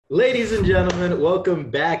Ladies and gentlemen, welcome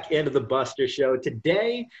back into the Buster Show.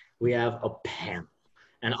 Today, we have a panel.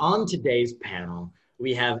 And on today's panel,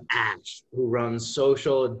 we have Ash, who runs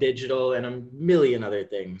social, digital, and a million other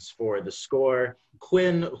things for The Score.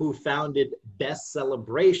 Quinn, who founded Best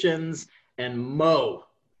Celebrations. And Mo,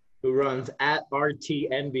 who runs at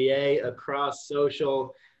RTNBA across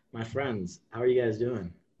social. My friends, how are you guys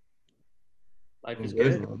doing? Life is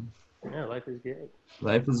good. Yeah, life is good.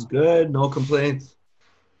 Life is good. No complaints.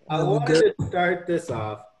 I wanted to start this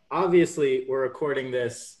off. Obviously, we're recording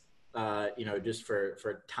this, just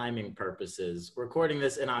for timing purposes. We're recording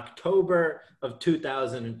this in October of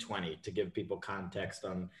 2020 to give people context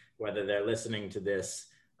on whether they're listening to this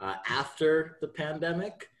after the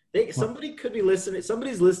pandemic. Somebody could be listening.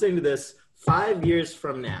 Somebody's listening to this 5 years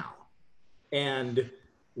from now, and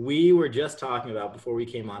we were just talking about before we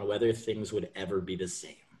came on whether things would ever be the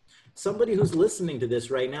same. Somebody who's listening to this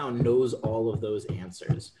right now knows all of those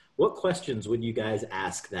answers. What questions would you guys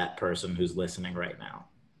ask that person who's listening right now?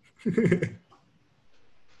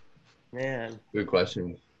 Man. Good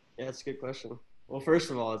question. Yeah, it's a good question. Well,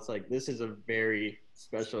 first of all, it's like this is a very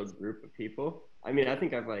special group of people. I mean, I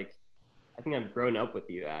think I've grown up with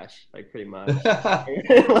you, Ash, like pretty much.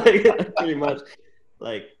 Pretty much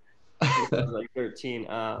like since I was like 13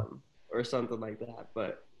 or something like that.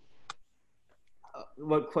 But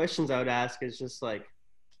what questions I would ask is just like,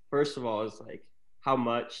 first of all, is like how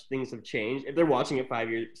much things have changed. If they're watching it 5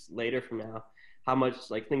 years later from now, how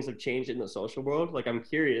much like things have changed in the social world. Like I'm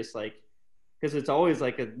curious, like, because it's always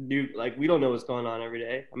like a new, like we don't know what's going on every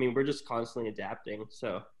day. I mean, we're just constantly adapting.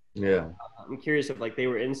 So yeah, I'm curious if like they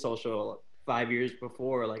were in social 5 years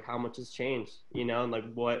before, like how much has changed, and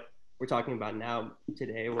like what we're talking about now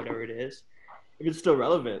today, whatever it is, if it's still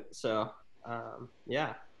relevant. So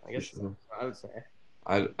yeah, I guess that's what I would say.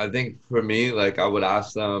 I think for me, like I would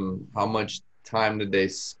ask them how much time did they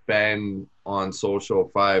spend on social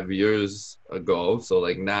 5 years ago, so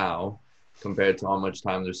like now, compared to how much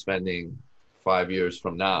time they're spending 5 years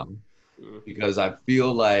from now. Because I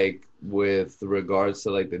feel like with regards to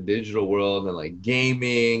like the digital world and like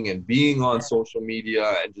gaming and being on social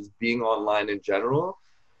media and just being online in general,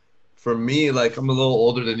 for me, like I'm a little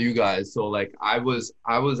older than you guys, so like I was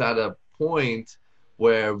at a point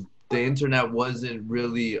where the internet wasn't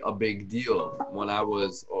really a big deal when I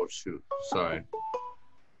was, oh shoot, sorry,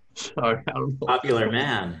 I don't know. Popular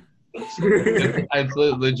man. It's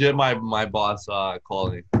legit my boss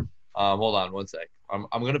calling. Hold on one sec. I'm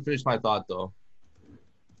gonna finish my thought though.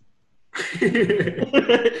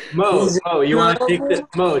 Mo, you want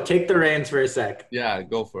to take the reins for a sec? Yeah,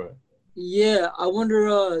 go for it. Yeah, I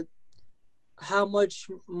wonder how much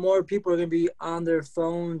more people are going to be on their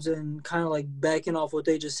phones and kind of like backing off what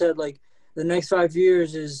they just said. Like the next 5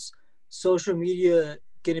 years, is social media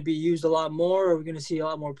going to be used a lot more? Are we going to see a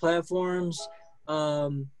lot more platforms?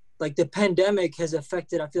 Like the pandemic has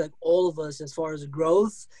affected, I feel like, all of us as far as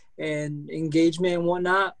growth and engagement and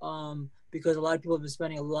whatnot, because a lot of people have been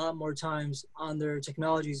spending a lot more times on their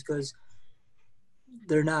technologies because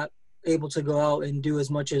they're not able to go out and do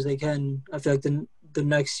as much as they can. I feel like the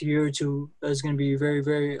next year or two is going to be very,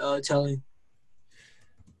 very telling.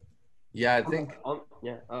 Yeah, I think. I was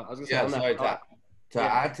gonna say. Yeah, sorry. To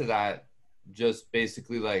add to that, just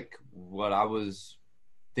basically like what I was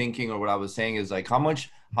thinking or what I was saying is like how much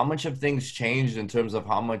have things changed in terms of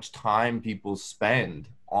how much time people spend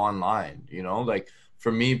online. Like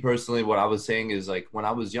for me personally, what I was saying is like when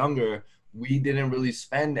I was younger, we didn't really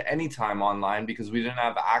spend any time online because we didn't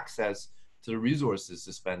have access to the resources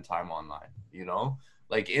to spend time online.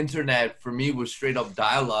 Like internet for me was straight up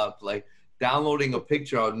dial up. Like downloading a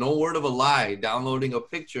picture, no word of a lie, downloading a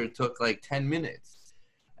picture took like 10 minutes.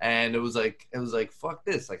 And it was like fuck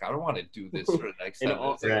this, like I don't want to do this for the next 10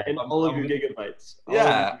 minutes. And all of your gigabytes.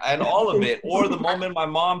 Yeah, and all of it. Or the moment my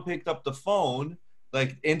mom picked up the phone,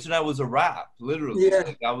 like internet was a wrap, literally. Yeah.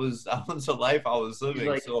 Like that was the life I was living.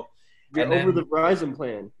 Like, so you're over the Verizon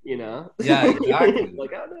plan, Yeah, exactly.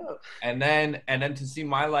 Like I don't know. And then to see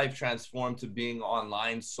my life transform to being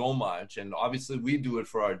online so much, and obviously we do it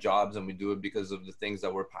for our jobs and we do it because of the things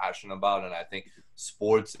that we're passionate about, and I think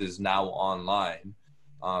sports is now online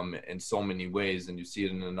in so many ways, and you see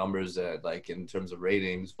it in the numbers that like in terms of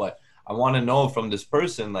ratings. But I want to know from this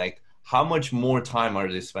person, like how much more time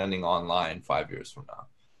are they spending online 5 years from now?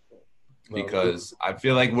 Because I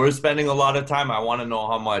feel like we're spending a lot of time. I want to know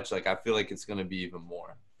how much. Like I feel like it's going to be even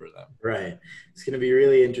more for them. Right. It's going to be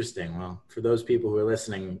really interesting. Well, for those people who are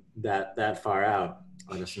listening that far out,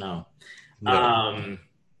 let us know. Yeah.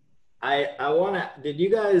 I want to. Did you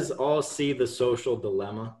guys all see The Social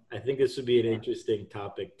Dilemma? I think this would be an interesting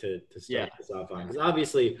topic to Yeah. start this off on, because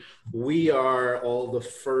obviously we are all the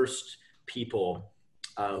first people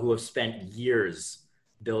who have spent years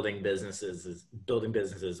building businesses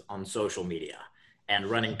on social media and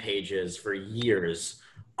running pages for years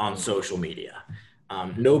on social media.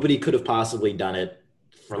 Nobody could have possibly done it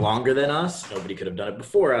for longer than us. Nobody could have done it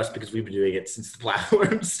before us because we've been doing it since the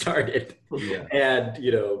platform started. Yeah. And,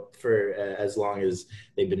 for as long as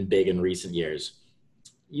they've been big in recent years.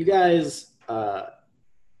 You guys,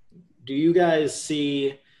 do you guys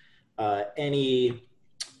see any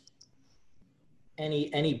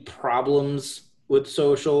problems with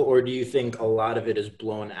social, or do you think a lot of it is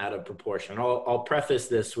blown out of proportion? I'll preface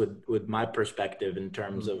this with my perspective in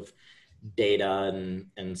terms of data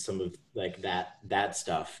and some of like that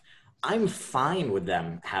stuff. I'm fine with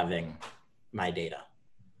them having my data.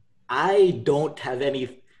 I don't have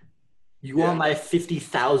any. You want my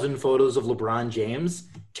 50,000 photos of LeBron James?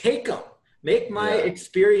 Take them. Make my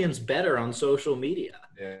experience better on social media.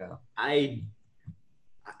 Yeah. I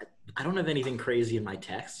don't have anything crazy in my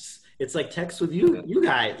texts. It's like text with you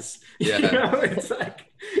guys. Yeah. It's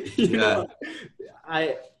like,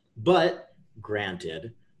 but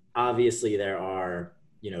granted, obviously there are,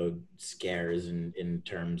 scares in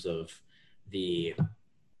terms of the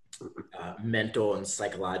mental and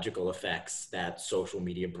psychological effects that social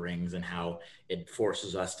media brings, and how it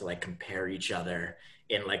forces us to like compare each other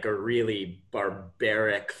in like a really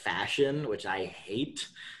barbaric fashion, which I hate.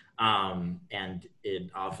 And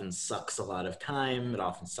it often sucks a lot of time. It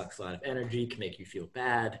often sucks a lot of energy, can make you feel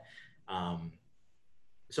bad.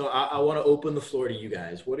 So I want to open the floor to you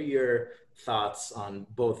guys. What are your thoughts on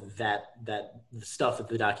both that stuff that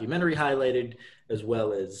the documentary highlighted, as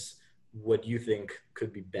well as what you think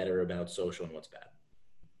could be better about social and what's bad?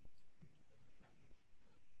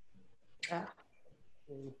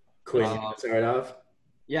 Quinn, you want to start off?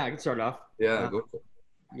 Yeah, I can start off. Yeah, go for it.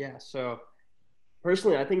 Yeah, so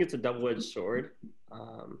personally, I think it's a double-edged sword.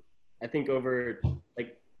 I think over,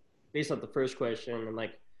 like, based off the first question and,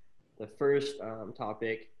 like, the first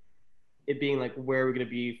topic, it being, like, where are we going to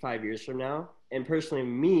be 5 years from now? And personally,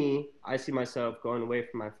 me, I see myself going away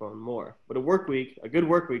from my phone more. But a good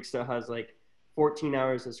work week still has, like, 14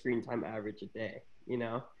 hours of screen time average a day,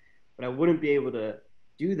 But I wouldn't be able to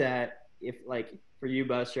do that if, like, for you,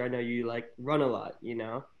 Buster, I know you, like, run a lot,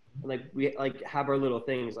 And, like, we, like, have our little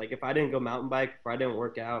things. Like, if I didn't go mountain bike, if I didn't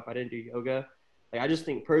work out, if I didn't do yoga, like, I just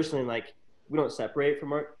think personally, like, we don't separate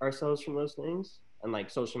from ourselves from those things. And,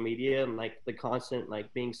 like, social media and, like, the constant,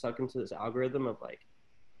 like, being sucked into this algorithm of, like,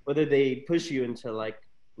 whether they push you into, like,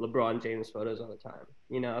 LeBron James photos all the time,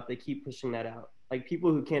 if they keep pushing that out. Like,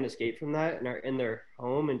 people who can't escape from that and are in their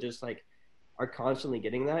home and just, like, are constantly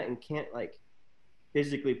getting that and can't, like,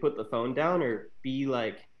 physically put the phone down or be,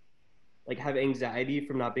 like have anxiety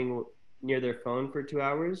from not being near their phone for 2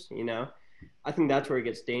 hours, I think that's where it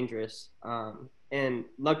gets dangerous. And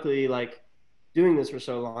luckily, like, doing this for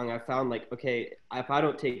so long, I found, like, okay, if I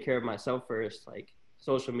don't take care of myself first, like,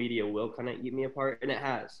 social media will kind of eat me apart. And it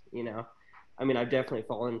has, I mean, I've definitely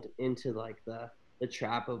fallen into, like, the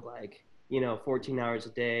trap of, like, 14 hours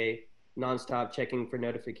a day, nonstop checking for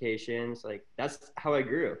notifications. Like, that's how I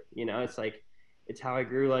grew, it's like, it's how I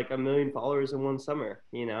grew, like, 1 million followers in one summer.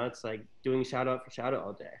 It's like doing shout out for shout out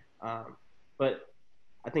all day. But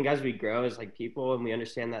I think as we grow as, like, people, and we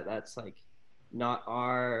understand that that's, like, not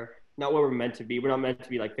what we're meant to be. We're not meant to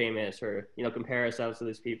be, like, famous or, compare ourselves to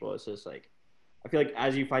these people. It's just, like, I feel like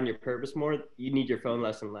as you find your purpose more, you need your phone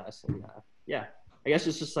less and less. And yeah, I guess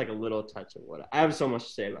it's just, like, a little touch of what I have so much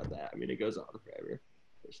to say about that. I mean, it goes on forever,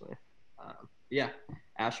 personally. Yeah,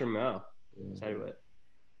 Ash or Mo, excited what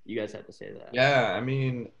you guys have to say to that. Yeah, I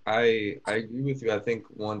mean, I agree with you. I think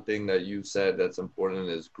one thing that you said that's important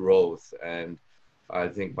is growth. And I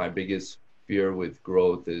think my biggest fear with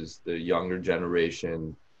growth is the younger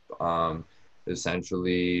generation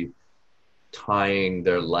essentially tying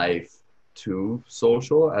their life to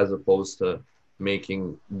social, as opposed to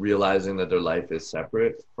realizing that their life is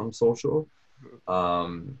separate from social.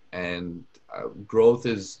 And growth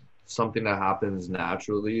is something that happens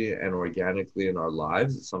naturally and organically in our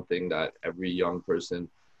lives. It's something that every young person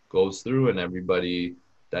goes through, and everybody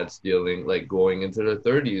that's dealing, like, going into their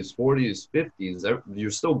 30s, 40s, 50s, you're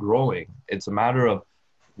still growing. It's a matter of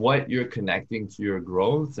what you're connecting to your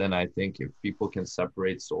growth. And I think if people can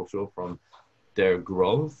separate social from their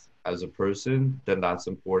growth as a person, then that's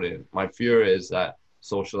important. My fear is that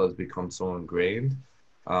social has become so ingrained.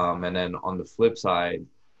 And then on the flip side,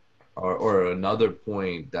 or another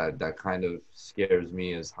point that kind of scares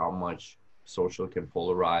me, is how much social can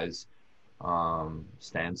polarize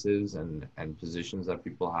stances and positions that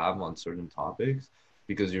people have on certain topics,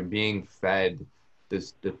 because you're being fed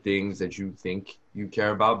the things that you think you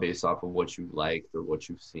care about based off of what you liked or what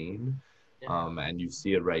you've seen. And you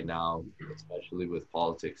see it right now, especially with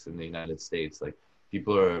politics in the United States. Like,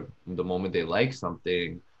 people are, the moment they like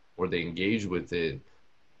something or they engage with it,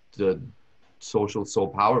 the social so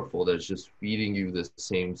powerful that it's just feeding you the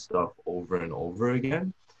same stuff over and over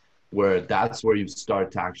again, where that's where you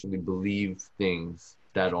start to actually believe things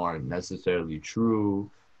that aren't necessarily true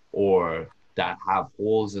or that have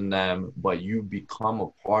holes in them, but you become a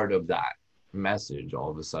part of that message all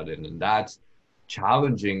of a sudden. And that's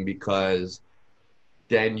challenging, because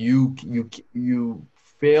then you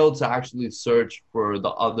fail to actually search for the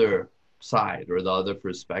other side or the other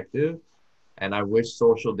perspective. And I wish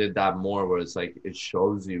social did that more, where it's like it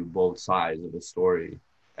shows you both sides of the story,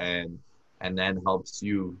 and then helps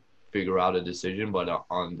you figure out a decision. But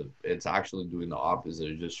it's actually doing the opposite.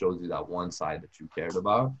 It just shows you that one side that you cared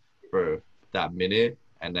about for that minute,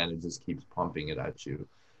 and then it just keeps pumping it at you.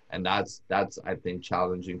 And that's I think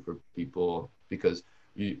challenging for people, because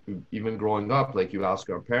you, even growing up, like, you ask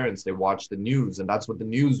our parents, they watch the news, and that's what the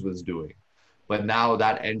news was doing. But now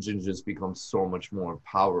that engine just becomes so much more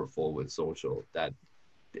powerful with social, that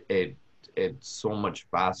it it's so much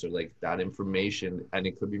faster. Like, that information, and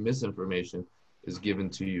it could be misinformation, is given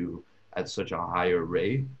to you at such a higher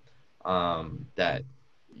rate, that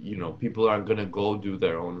people aren't going to go do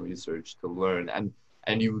their own research to learn.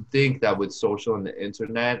 And you would think that with social and the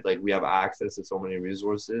internet, like, we have access to so many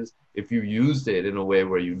resources. If you used it in a way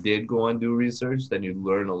where you did go and do research, then you'd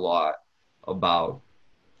learn a lot about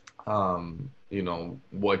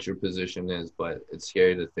what your position is. But it's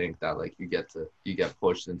scary to think that, like, you get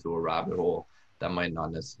pushed into a rabbit hole that might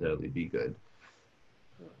not necessarily be good.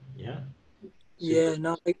 Yeah. Yeah,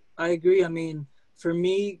 no, I agree. I mean, for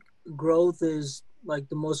me, growth is like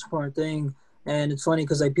the most important thing. And it's funny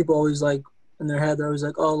because like people always like in their head, they're always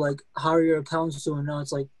like, oh, like, how are your accounts doing? No,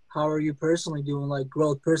 it's like, how are you personally doing? Like,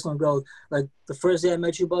 growth, personal growth. Like, the first day I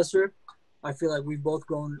met you, Buster, I feel like we've both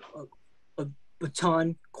grown a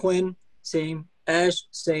ton. Quinn, same. Ash,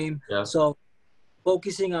 same. Yeah. So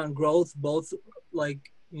focusing on growth, both like,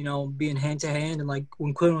 being hand to hand. And like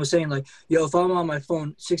when Quinn was saying, like, yo, if I'm on my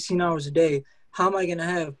phone 16 hours a day, how am I going to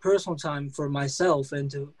have personal time for myself and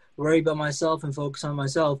to worry about myself and focus on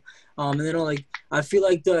myself? And then like, I feel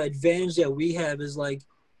like the advantage that we have is like,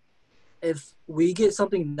 if we get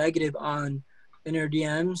something negative on in our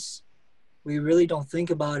DMs, we really don't think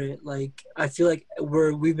about it. Like, I feel like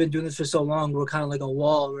we've been doing this for so long, we're kind of like a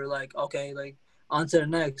wall. We're like, okay, like, on to the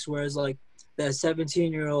next. Whereas like that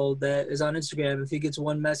 17-year-old that is on Instagram, if he gets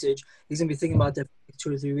one message, he's gonna be thinking about that for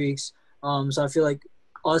 2 or 3 weeks. So I feel like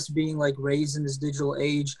us being like raised in this digital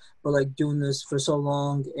age, but like doing this for so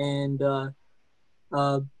long and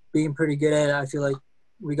being pretty good at it, I feel like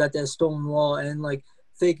we got that stone wall. And like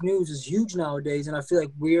fake news is huge nowadays, and I feel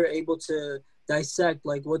like we're able to dissect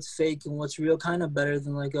like what's fake and what's real kind of better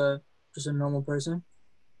than like just a normal person.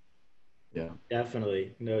 Yeah,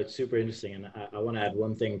 definitely. No, it's super interesting. And I want to add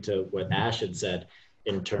one thing to what Ash had said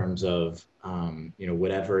in terms of,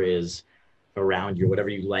 whatever is around you, whatever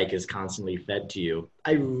you like is constantly fed to you.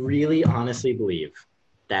 I really honestly believe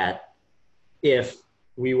that if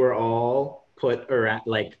we were all put around,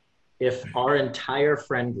 like, if our entire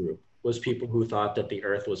friend group was people who thought that the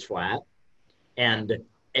earth was flat, and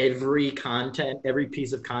every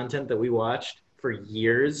piece of content that we watched for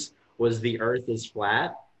years was the earth is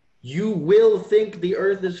flat, you will think the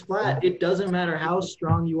earth is flat. It doesn't matter how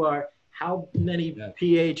strong you are, how many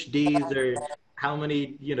PhDs or how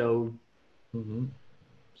many,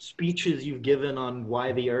 speeches you've given on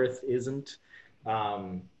why the earth isn't.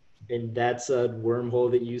 And that's a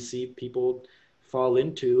wormhole that you see people fall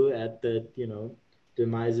into at the,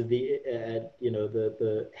 demise of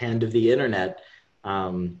the hand of the internet.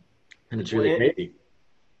 And it's really crazy.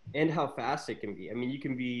 And how fast it can be. I mean, you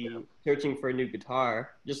can be searching for a new guitar,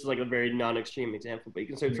 just like a very non-extreme example, but you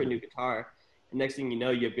can search for a new guitar, and next thing you know,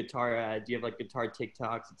 you have guitar ads, you have like guitar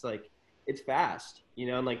TikToks. It's like, it's fast,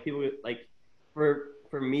 and like people, like, for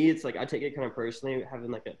me, it's like I take it kind of personally,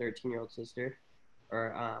 having like a 13-year-old sister,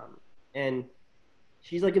 and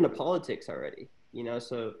she's like into politics already,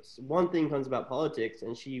 so one thing comes about politics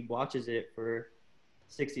and she watches it for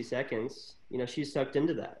 60 seconds, she's sucked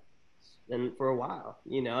into that. And for a while,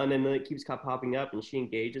 and then it keeps popping up and she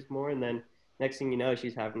engages more. And then next thing you know,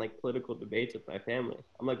 she's having like political debates with my family.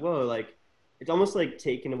 I'm like, whoa, like, it's almost like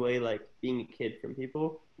taking away like being a kid from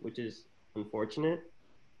people, which is unfortunate.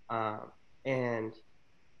 And,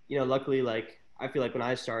 luckily, like, I feel like when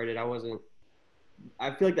I started, I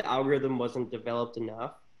feel like the algorithm wasn't developed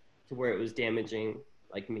enough to where it was damaging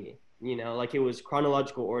like me, you know, like it was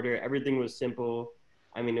chronological order. Everything was simple.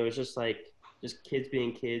 I mean, it was just kids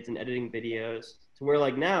being kids and editing videos to where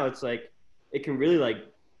like now it's like, it can really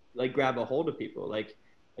like grab a hold of people. Like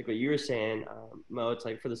what you were saying, Mo, it's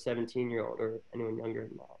like for the 17-year-old or anyone younger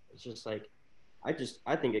than that. It's just like, I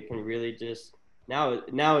think it can really just, now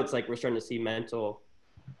it's like we're starting to see mental,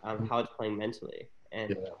 how it's playing mentally.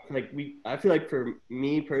 And like I feel like for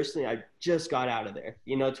me personally, I just got out of there,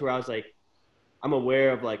 you know, to where I was like, I'm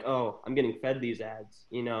aware of like, oh, I'm getting fed these ads,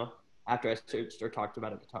 you know, after I searched or talked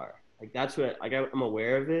about a guitar. Like that's what, like I'm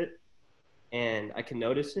aware of it and I can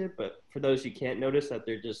notice it. But for those who can't notice that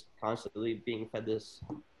they're just constantly being fed this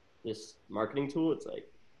marketing tool, it's like,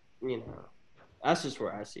 you know, that's just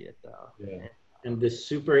where I see it though. Yeah. And this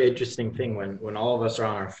super interesting thing when all of us are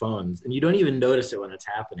on our phones, and you don't even notice it when it's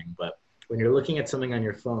happening, but when you're looking at something on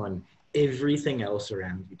your phone, everything else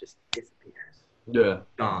around you just disappears. Yeah.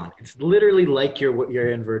 Gone. It's literally like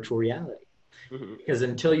you're in virtual reality. Mm-hmm. Because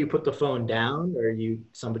until you put the phone down or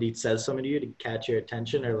somebody says something to you to catch your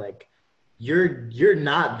attention, or like you're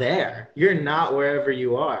not there. You're not wherever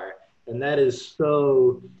you are. And that is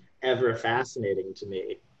so ever fascinating to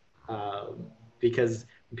me. Because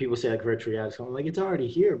when people say like virtual reality, I'm like, it's already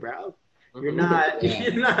here, bro. You're not,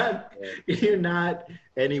 you're not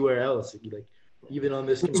anywhere else. You like, even on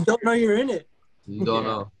this. You just don't know you're in it. You don't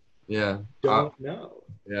know. Yeah. Don't know.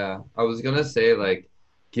 Yeah. I was gonna say, like,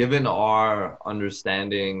 given our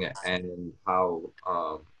understanding and how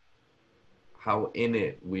in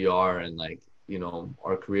it we are, and like, you know,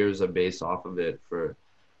 our careers are based off of it for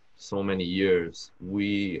so many years,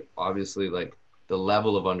 we obviously, like, the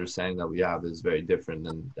level of understanding that we have is very different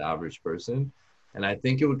than the average person. And I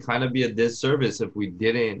think it would kind of be a disservice if we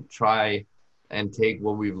didn't try and take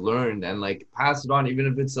what we've learned and like pass it on, even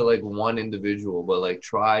if it's to like one individual, but like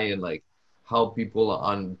try and like help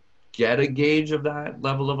people get a gauge of that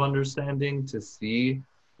level of understanding to see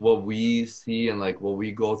what we see and like what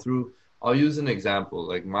we go through. I'll use an example.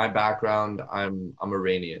 Like my background, I'm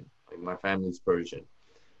Iranian. Like my family's Persian.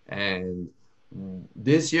 And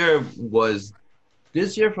this year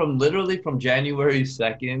from literally from January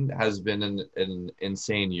 2nd has been an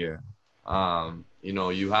insane year. You know,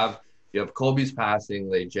 you have Kobe's passing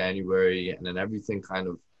late January, and then everything kind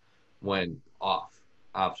of went off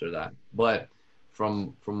after that. But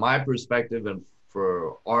from my perspective and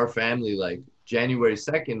for our family, like January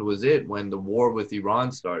 2nd was it when the war with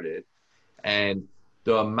Iran started. And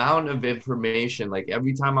the amount of information, like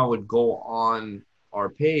every time I would go on our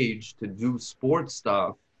page to do sports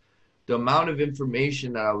stuff, the amount of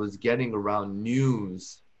information that I was getting around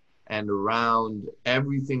news and around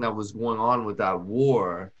everything that was going on with that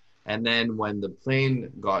war. And then when the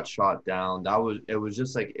plane got shot down, it was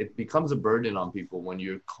just like, it becomes a burden on people when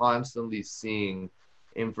you're constantly seeing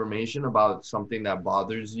information about something that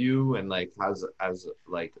bothers you and like has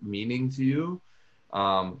like meaning to you.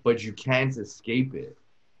 But you can't escape it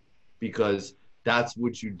because that's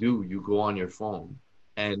what you do. You go on your phone.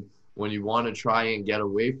 And when you want to try and get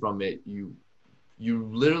away from it, you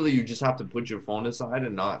just have to put your phone aside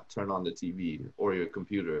and not turn on the TV or your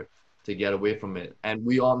computer to get away from it. And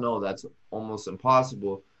we all know that's almost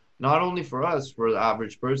impossible, not only for us, for the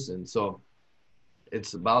average person. So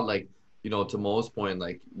it's about like, you know, to Mo's point,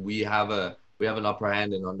 like we have an upper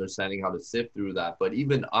hand in understanding how to sift through that. But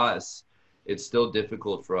even us, it's still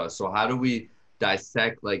difficult for us. So how do we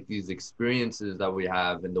dissect like these experiences that we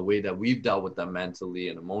have and the way that we've dealt with them mentally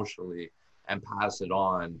and emotionally and pass it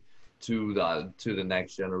on to the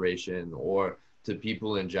next generation or to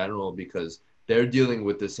people in general, because they're dealing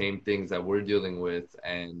with the same things that we're dealing with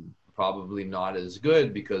and probably not as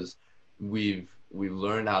good because we've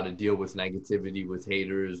learned how to deal with negativity, with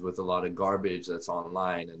haters, with a lot of garbage that's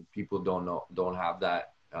online, and people don't have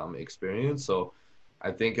that experience. So I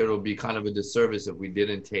think it'll be kind of a disservice if we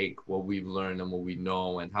didn't take what we've learned and what we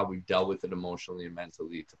know and how we've dealt with it emotionally and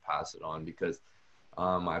mentally to pass it on, because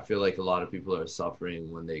I feel like a lot of people are suffering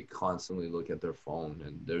when they constantly look at their phone,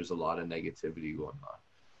 and there's a lot of negativity going on.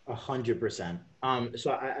 100%.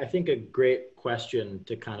 So I think a great question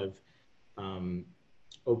to kind of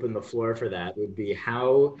open the floor for that would be,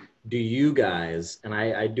 how do you guys, and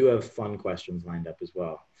I do have fun questions lined up as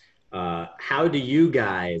well. How do you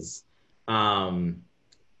guys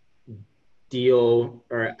deal,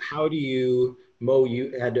 or how do you, Mo,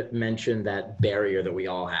 you had mentioned that barrier that we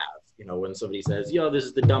all have, you know, when somebody says, yo, this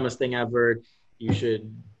is the dumbest thing ever, you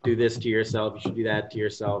should do this to yourself, you should do that to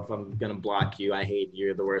yourself, I'm gonna block you, I hate you,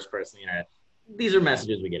 you're the worst person on the internet. These are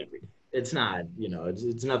messages we get every day. It's not, you know,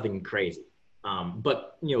 it's nothing crazy.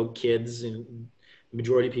 But, you know, kids and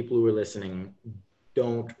majority of people who are listening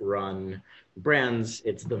don't run brands,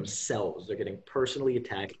 it's themselves. They're getting personally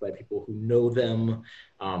attacked by people who know them,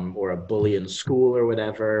 or a bully in school or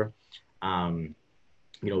whatever.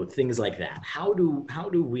 Things like that. How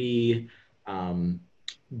do we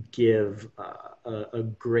give a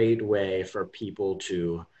great way for people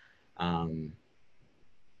to um,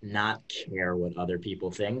 not care what other people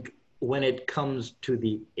think when it comes to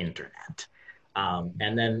the internet?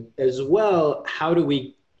 And then as well, how do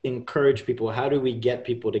we encourage people? How do we get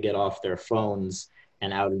people to get off their phones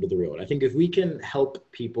and out into the real world? I think if we can help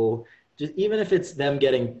people, just even if it's them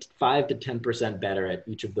getting 5 to 10% better at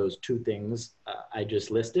each of those two things I just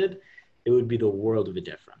listed, it would be the world of a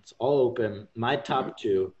difference. I'll open my top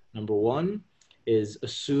two. Number one is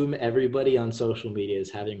assume everybody on social media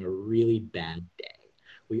is having a really bad day.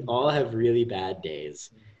 We all have really bad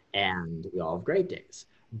days, and we all have great days.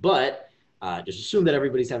 But just assume that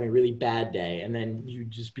everybody's having a really bad day, and then you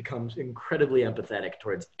just become incredibly empathetic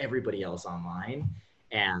towards everybody else online.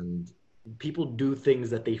 And people do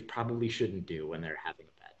things that they probably shouldn't do when they're having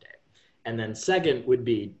a bad day. And then second would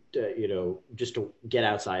be, just to get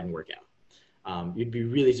outside and work out. You'd be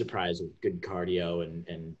really surprised with good cardio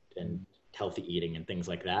and healthy eating and things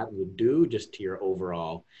like that would do just to your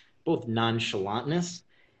overall both nonchalantness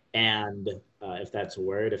and if that's a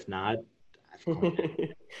word, if not,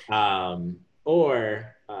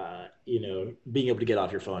 or being able to get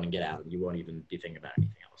off your phone and get out. You won't even be thinking about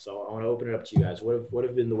anything else. So I want to open it up to you guys. What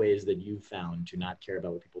have been the ways that you've found to not care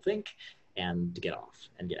about what people think and to get off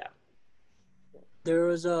and get out? There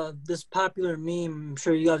was this popular meme. I'm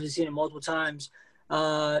sure you guys have seen it multiple times.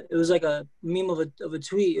 It was like a meme of a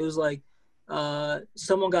tweet. It was like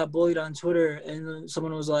someone got bullied on Twitter, and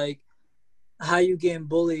someone was like, "How you getting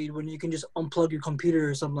bullied when you can just unplug your computer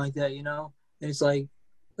or something like that?" And it's like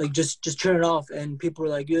just turn it off. And people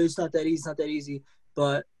were like, "Yeah, it's not that easy. It's not that easy."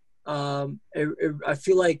 But I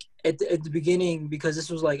feel like at the beginning, because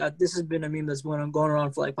this was like this has been a meme that's going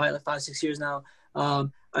around for probably 5-6 years now.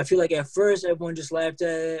 I feel like at first everyone just laughed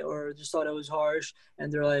at it or just thought it was harsh,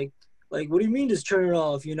 and they're like, what do you mean just turn it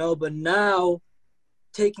off? But now,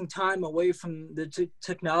 taking time away from the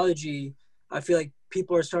technology, I feel like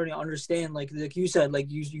people are starting to understand, like you said, like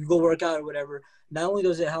you go work out or whatever. Not only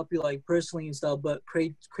does it help you like personally and stuff, but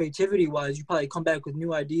creativity wise, you probably come back with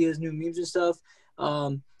new ideas, new memes and stuff.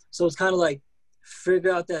 So it's kind of like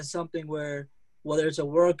figure out that something where whether it's a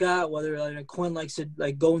workout, whether like Quinn likes to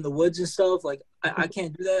like go in the woods and stuff, like I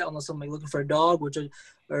can't do that unless I'm like looking for a dog,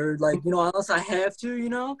 or like unless I have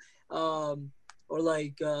to, or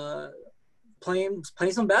like playing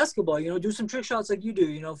some basketball, do some trick shots like you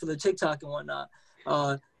do, for the TikTok and whatnot.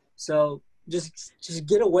 So just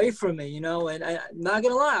get away from it, and I'm not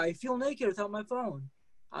gonna lie, I feel naked without my phone.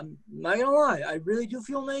 I'm not gonna lie, I really do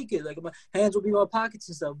feel naked. Like my hands will be in my pockets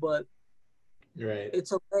and stuff, but right,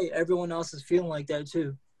 it's okay. Everyone else is feeling like that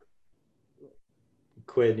too.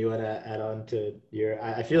 Quinn, you want to add on to your?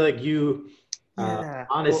 I feel like you, Yeah.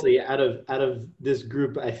 honestly, out of this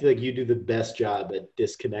group, I feel like you do the best job at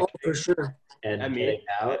disconnecting. Oh, for sure. And getting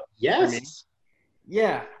out. Yes.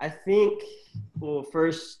 Yeah, I think. Well,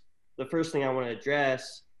 the first thing I want to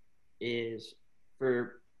address is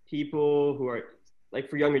for people who are like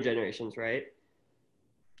for younger generations, right?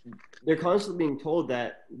 They're constantly being told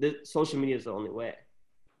that social media is the only way,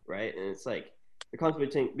 right? And it's like they're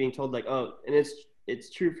constantly being told like, oh, and it's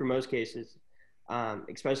true for most cases,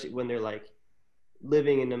 especially when they're like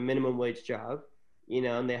living in a minimum wage job,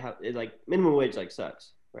 and they have like minimum wage like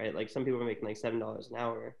sucks, right? Like some people are making like $7 an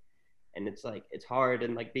hour, and it's like it's hard,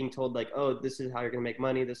 and like being told like, oh, this is how you're gonna make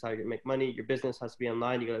money, this is how you're gonna make money. Your business has to be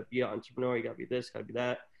online. You gotta be an entrepreneur. You gotta be this. Gotta be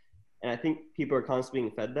that. And I think people are constantly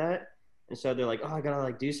being fed that. And so they're like, oh, I gotta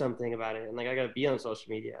like do something about it, and like I gotta be on social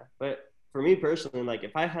media. But for me personally, like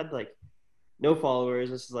if I had like no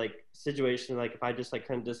followers, this is like a situation like if I just like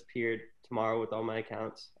kind of disappeared tomorrow with all my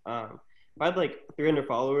accounts. If I had like 300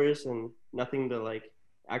 followers and nothing to like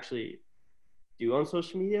actually do on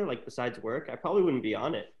social media, like besides work, I probably wouldn't be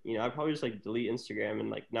on it. I'd probably just like delete Instagram and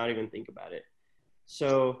like not even think about it.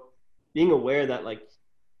 So being aware that like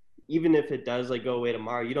even if it does like go away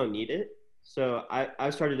tomorrow, you don't need it. So I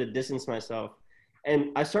started to distance myself,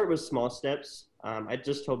 and I start with small steps. I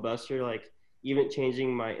just told Buster like even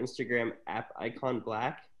changing my Instagram app icon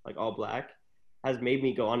black, like all black, has made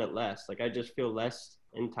me go on it less. Like I just feel less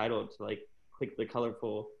entitled to like click the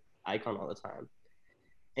colorful icon all the time.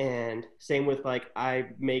 And same with like I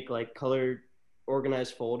make like color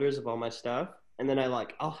organized folders of all my stuff, and then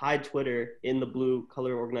I'll hide Twitter in the blue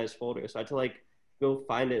color organized folder. So I have to like go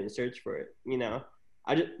find it and search for it.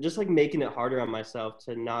 I just like making it harder on myself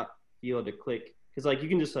to not be able to click, because like you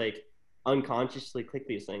can just like unconsciously click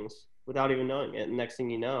these things without even knowing it. And next thing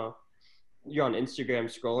you know, you're on Instagram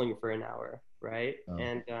scrolling for an hour, right? Oh.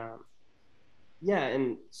 And yeah,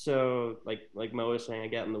 and so like Mo was saying, I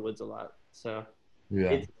get in the woods a lot. So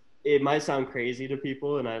Yeah. it might sound crazy to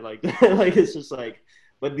people, and I like like it's just like,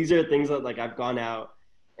 but these are things that like I've gone out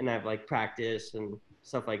and I've like practiced and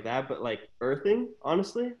stuff like that. But like earthing,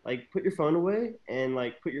 honestly, like put your phone away and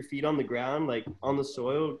like put your feet on the ground, like on the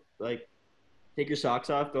soil, like take your socks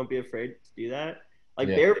off. Don't be afraid to do that. Like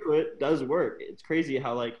Yeah. barefoot does work. It's crazy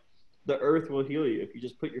how like the earth will heal you if you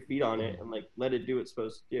just put your feet on it and like let it do what it's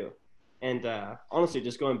supposed to do. And honestly,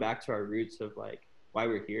 just going back to our roots of like why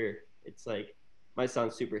we're here, it's like might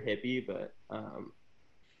sound super hippie, but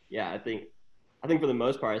yeah, I think for the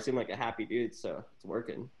most part, I seem like a happy dude, so it's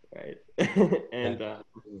working, right?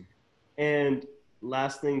 And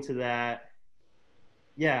last thing to that,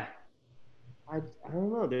 yeah, I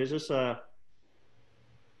don't know. There's just I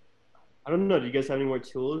don't know. Do you guys have any more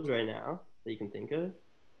tools right now that you can think of,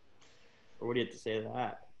 or what do you have to say to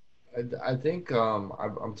that? I think I'm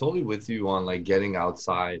totally with you on like getting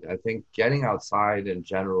outside. I think getting outside in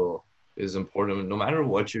general is important. No matter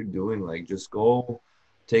what you're doing, like just go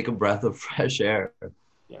take a breath of fresh air.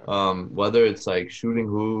 Yeah. Whether it's like shooting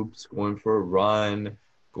hoops, going for a run,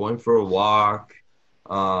 going for a walk,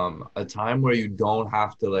 a time where you don't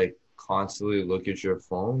have to like constantly look at your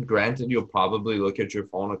phone. Granted, you'll probably look at your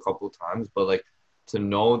phone a couple times, but like to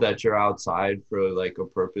know that you're outside for like a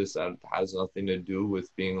purpose that has nothing to do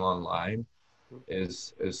with being online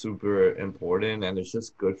is super important, and it's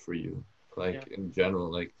just good for you, like in general.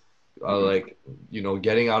 Like you know,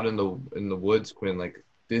 getting out in the woods, Quinn, like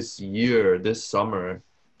this summer,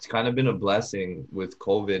 it's kind of been a blessing with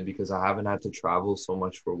COVID because I haven't had to travel so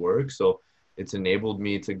much for work. So it's enabled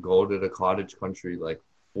me to go to the cottage country like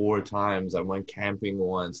 4 times. I went camping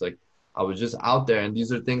once. Like I was just out there, and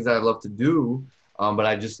these are things that I love to do, but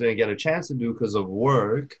I just didn't get a chance to do because of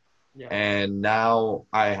work. Yeah. And now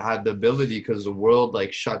I had the ability because the world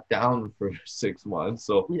like shut down for 6 months.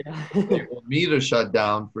 So Yeah. they want me to shut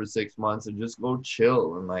down for 6 months and just go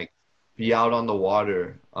chill and like be out on the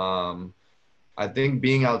water. I think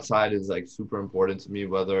being outside is like super important to me,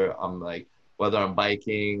 whether I'm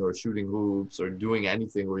biking or shooting hoops or doing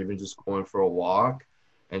anything, or even just going for a walk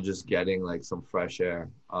and just getting like some fresh air.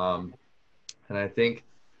 And I think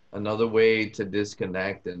another way to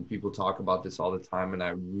disconnect, and people talk about this all the time, and I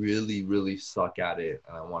really, really suck at it,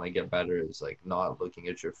 and I want to get better, is like not looking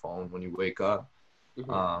at your phone when you wake up.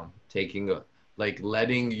 Taking a like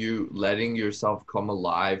letting yourself come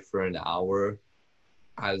alive for an hour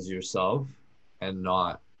as yourself and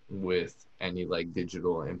not with any like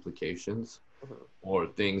digital implications or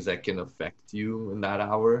things that can affect you in that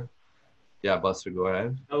hour. Yeah, Buster, go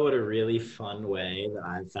ahead. Oh, what a really fun way that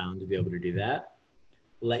I've found to be able to do that.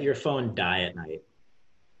 Let your phone die at night.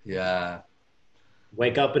 Yeah.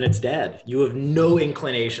 Wake up and it's dead. You have no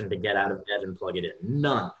inclination to get out of bed and plug it in.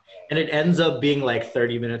 None. And it ends up being like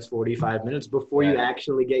 30 minutes, 45 minutes before you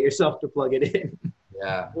actually get yourself to plug it in.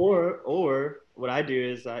 Yeah. Or what I do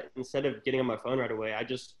is instead of getting on my phone right away,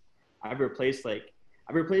 I've replaced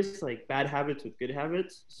like bad habits with good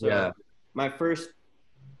habits. So my first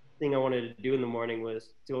thing I wanted to do in the morning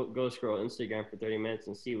was to go scroll Instagram for 30 minutes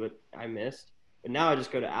and see what I missed. But now I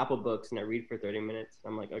just go to Apple Books and I read for 30 minutes.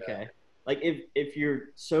 I'm like, okay. Like if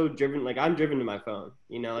you're so driven, like I'm driven to my phone,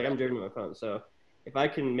 you know, like I'm driven to my phone. So if I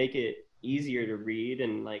can make it easier to read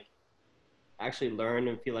and like actually learn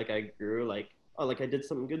and feel like I grew, like, oh, like I did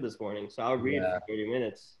something good this morning. So I'll read for 30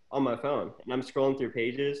 minutes on my phone and I'm scrolling through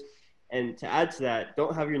pages. And to add to that,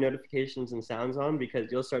 don't have your notifications and sounds on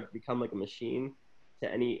because you'll start to become like a machine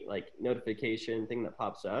to any like notification thing that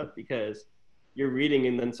pops up because you're reading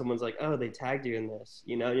and then someone's like, oh, they tagged you in this,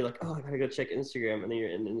 you know, you're like, oh, I gotta go check Instagram. And then you're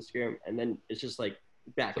in Instagram and then it's just like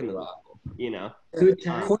back in the loop, you know? Good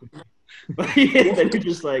time. But then you're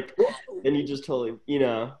just like, then you just totally, you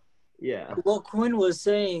know, yeah. What Quinn was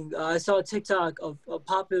saying, I saw a TikTok of a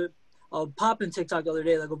poppin' TikTok the other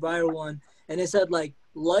day, like a viral one, and it said like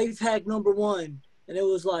life hack number 1, and it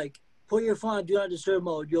was like put your phone on do not disturb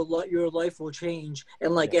mode. Your life will change,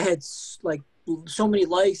 and like it had like so many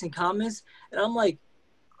likes and comments, and I'm like,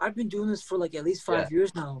 I've been doing this for like at least 5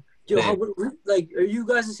 years now. Yo, like, are you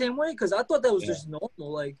guys the same way? Because I thought that was just normal.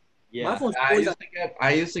 Like, my phone's always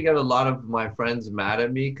I used to get a lot of my friends mad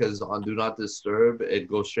at me because on Do Not Disturb, it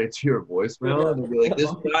goes straight to your voicemail. And they'll be like,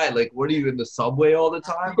 this guy, like, what are you in the subway all the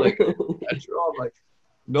time? Like, I'm like,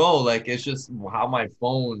 no, like, it's just how my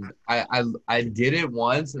phone, I did it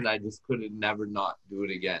once and I just couldn't never not do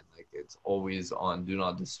it again. Like, it's always on Do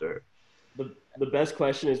Not Disturb. The best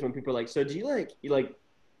question is when people are like, so do you like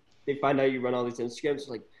they find out you run all these Instagrams,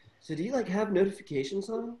 like, So do you like have notifications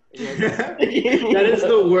on? That is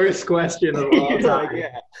the worst question of all time.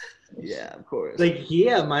 Yeah, of course. Like,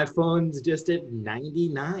 yeah, my phone's just at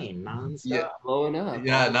 99 nonstop. Yeah. Blowing up.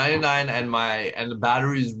 Yeah, 99, and the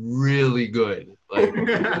battery is really good. Like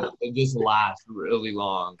it just lasts really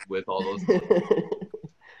long with all those.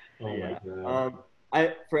 Oh Yeah. my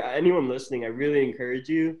God. For anyone listening, I really encourage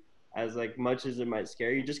you, as like much as it might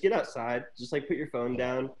scare you, just get outside. Just like put your phone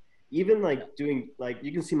down. Even like doing like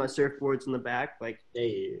you can see my surfboards in the back. Like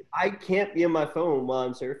Hey. I can't be on my phone while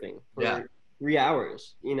I'm surfing for 3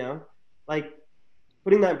 hours. You know, like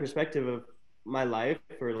putting that in perspective of my life,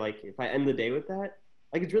 or like if I end the day with that,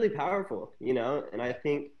 like it's really powerful. You know, and I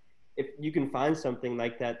think if you can find something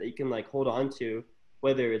like that that you can like hold on to,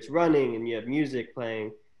 whether it's running and you have music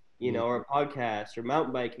playing, you know, or a podcast, or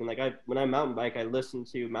mountain biking. Like when I mountain bike, I listen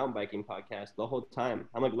to mountain biking podcasts the whole time.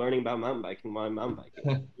 I'm like learning about mountain biking while I'm mountain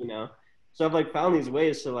biking, you know? So I've like found these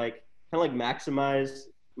ways to like kind of like maximize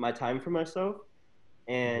my time for myself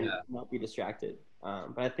and not be distracted.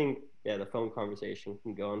 But I think, the phone conversation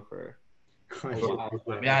can go on for a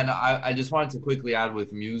while. Yeah, and I just wanted to quickly add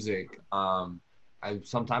with music. I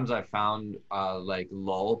found like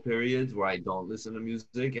lull periods where I don't listen to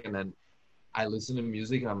music, and then I listen to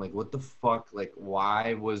music and I'm like, what the fuck? Like,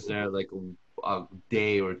 why was there like a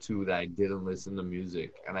day or two that I didn't listen to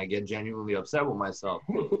music? And I get genuinely upset with myself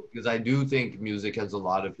because I do think music has a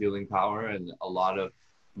lot of healing power, and a lot of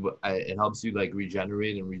it helps you like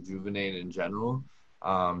regenerate and rejuvenate in general.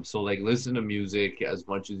 So like listen to music as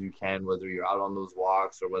much as you can, whether you're out on those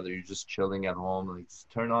walks or whether you're just chilling at home. Like just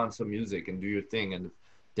turn on some music and do your thing. And if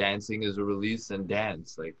dancing is a release, then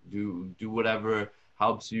dance. Like do whatever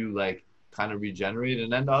helps you like kind of regenerate. And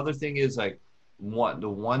then the other thing is like the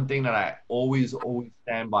one thing that I always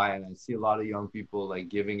stand by, and I see a lot of young people like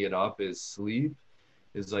giving it up, is sleep.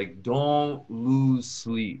 Is like don't lose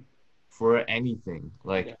sleep for anything.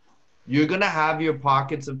 Like you're gonna have your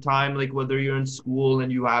pockets of time, like whether you're in school and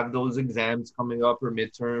you have those exams coming up or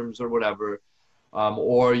midterms or whatever,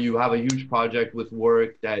 or you have a huge project with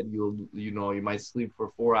work that you might sleep for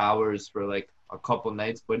 4 hours for like a couple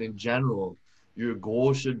nights. But in general, your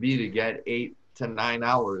goal should be to get 8 to 9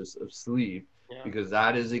 hours of sleep, because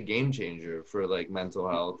that is a game changer for like mental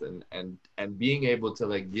health and being able to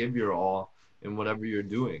like give your all in whatever you're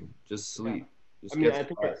doing. Just sleep. Just I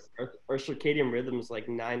think our circadian rhythm is like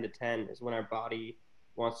 9 to 10 is when our body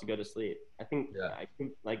wants to go to sleep. I think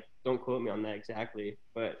like don't quote me on that exactly,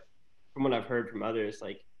 but from what I've heard from others,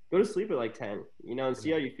 like go to sleep at like 10, you know, and see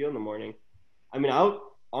how you feel in the morning. I mean,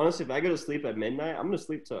 honestly, if I go to sleep at midnight, I'm gonna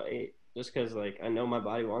sleep till 8, just because like I know my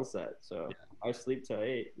body wants that. So I sleep till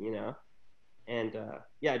 8, you know, and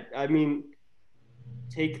I mean,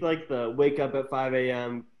 take like the wake up at 5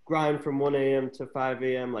 a.m. grind from 1 a.m. to 5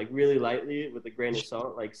 a.m. like really lightly with a grain of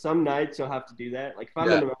salt. Like some nights you'll have to do that. Like if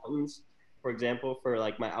I'm in the mountains, for example, for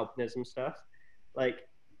like my alpinism stuff, like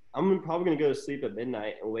I'm probably gonna go to sleep at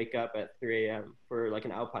midnight and wake up at 3 a.m. for like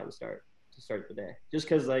an alpine start to start the day. Just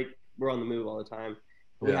because like we're on the move all the time.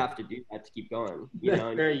 We have to do that to keep going. You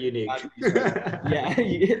know, very unique. You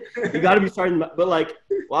got to be starting. But like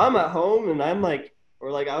while I'm at home and I'm like,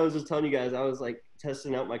 or like I was just telling you guys, I was like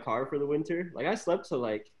testing out my car for the winter. Like I slept till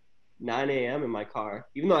like 9 a.m. in my car,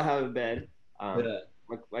 even though I have a bed.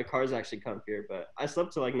 My car's actually comfier, but I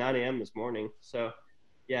slept till like 9 a.m. this morning. So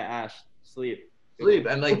yeah, Ash, sleep.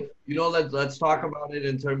 And like, you know, let's talk about it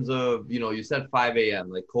in terms of, you know, you said 5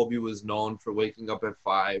 a.m. Like Kobe was known for waking up at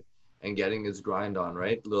 5 and getting his grind on,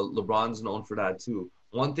 right? LeBron's known for that too.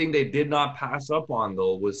 One thing they did not pass up on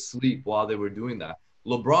though was sleep while they were doing that.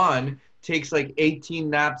 LeBron takes like 18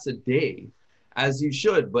 naps a day, as he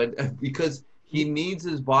should, but because he needs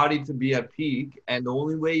his body to be at peak, and the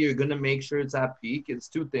only way you're gonna make sure it's at peak, it's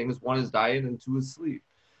two things: one is diet and two is sleep.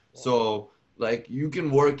 So like you can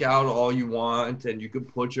work out all you want and you can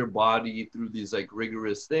put your body through these like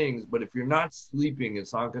rigorous things, but if you're not sleeping,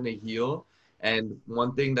 it's not gonna heal. And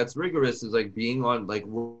one thing that's rigorous is like being on, like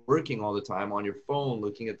working all the time on your phone,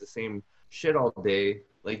 looking at the same shit all day.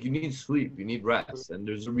 Like you need sleep, you need rest. And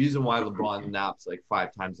there's a reason why LeBron naps like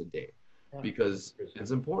 5 times a day, because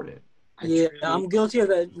it's important. Yeah, I'm guilty of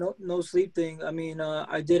that no sleep thing. I mean,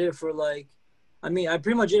 I did it for like, I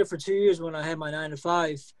pretty much did it for 2 years when I had my 9 to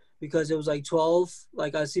 5, because it was like 12.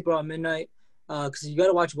 Like I sleep around midnight. Because you got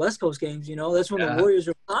to watch West Coast games, you know. That's when the Warriors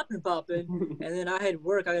are popping. And then I had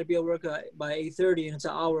work. I got to be at work by 8:30, and it's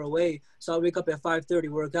an hour away. So I wake up at 5:30,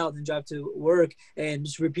 work out, then drive to work, and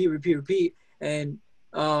just repeat. And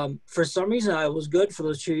for some reason, I was good for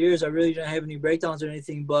those 2 years. I really didn't have any breakdowns or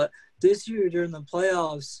anything. But this year during the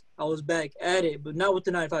playoffs, I was back at it, but not with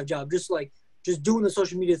the 9 to 5 job. Just doing the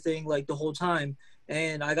social media thing like the whole time.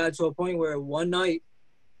 And I got to a point where one night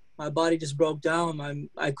my body just broke down.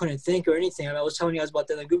 I couldn't think or anything. I was telling you guys about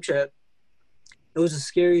that in the group chat. It was the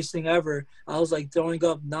scariest thing ever. I was like throwing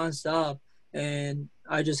up nonstop, and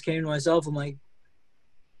I just came to myself. I'm like,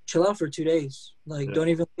 chill out for 2 days. Like, don't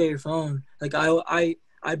even look at your phone. Like, I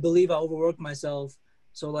believe I overworked myself.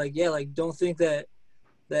 So like, yeah, like don't think that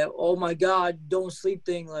oh my God, don't sleep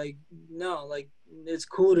thing. Like, no, like it's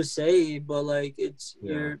cool to say, but like it's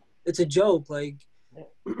a joke. Like,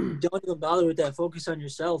 don't even bother with that. Focus on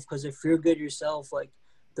yourself, because if you're good yourself, like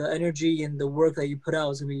the energy and the work that you put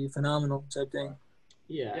out is gonna be phenomenal type thing.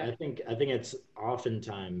 Yeah, I think it's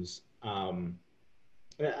oftentimes.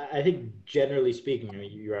 I think generally speaking, I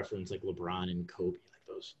mean, you reference like LeBron and Kobe, like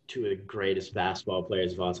those two of the greatest basketball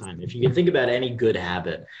players of all time. If you can think about any good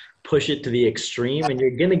habit, push it to the extreme, and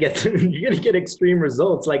you're gonna get extreme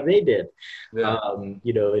results like they did. Yeah.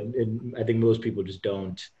 You know, and I think most people just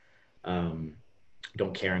don't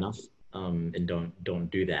care enough, and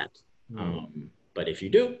don't do that. But if you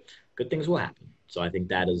do, good things will happen. So I think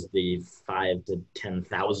that is the 5,000 to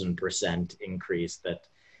 10,000% increase that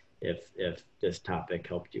if this topic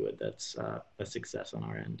helped you with, that's a success on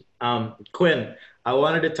our end. Quinn, I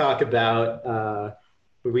wanted to talk about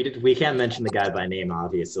we can't mention the guy by name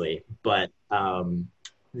obviously, but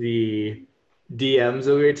the DMs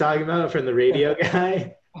that we were talking about from the radio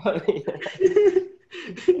guy.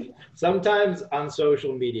 Sometimes on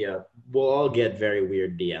social media, we'll all get very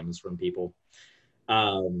weird DMs from people.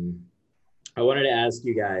 I wanted to ask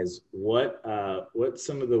you guys what's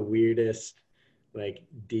some of the weirdest like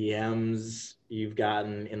DMs you've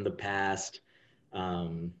gotten in the past,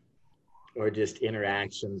 or just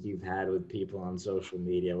interactions you've had with people on social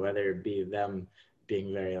media, whether it be them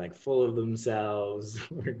being very like full of themselves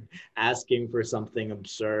or asking for something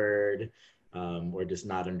absurd, or just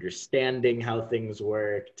not understanding how things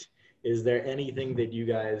worked. Is there anything that you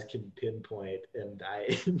guys can pinpoint? And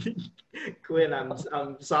Quinn, I'm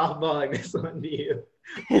softballing this one to you.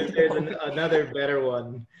 If there's another better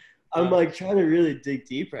one. I'm like trying to really dig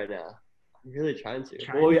deep right now. I'm really trying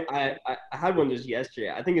to. I had one just yesterday.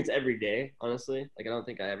 I think it's every day, honestly. Like, I don't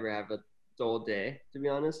think I ever have a dull day, to be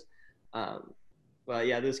honest. But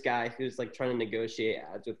yeah, this guy who's like trying to negotiate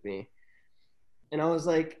ads with me. And I'm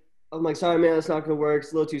like, sorry, man, it's not going to work.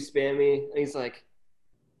 It's a little too spammy. And he's like,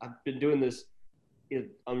 I've been doing this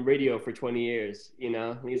on radio for 20 years, you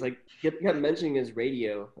know? And he's like, kept mentioning his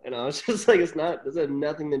radio. And I was just like, this has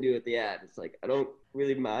nothing to do with the ad. It's like, I don't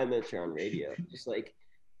really mind that you're on radio. Just like,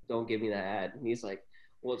 don't give me that ad. And he's like,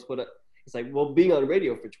 well, it's like, well, being on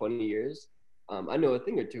radio for 20 years, I know a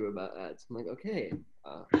thing or two about ads. I'm like, okay,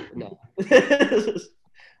 no.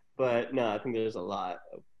 But no, I think there's a lot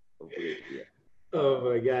of weird, Oh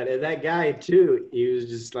my God. And that guy too, he was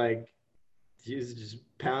just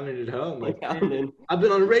pounding it home. Like, I've been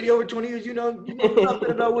on the radio for 20 years. You know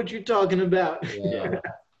nothing about what you're talking about. Yeah.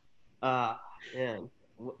 Man.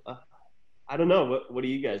 I don't know. What do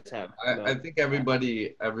you guys have? I think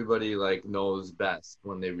everybody like knows best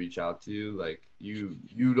when they reach out to you. Like you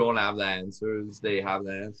don't have the answers, they have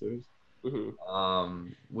the answers. Mm-hmm.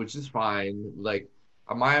 Which is fine. Like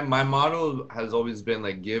my motto has always been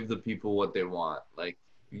like, give the people what they want. Like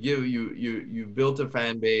you built a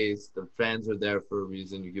fan base, the fans are there for a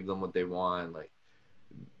reason, you give them what they want. Like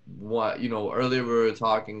what, earlier we were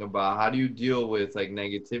talking about how do you deal with like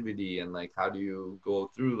negativity, and like how do you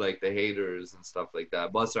go through like the haters and stuff like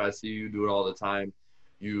that. Buster, I see you do it all the time.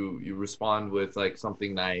 You respond with like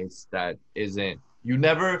something nice that isn't, you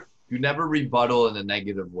never rebuttal in a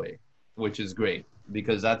negative way, which is great,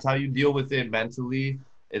 because that's how you deal with it mentally.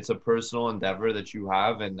 It's a personal endeavor that you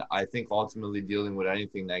have, and I think ultimately dealing with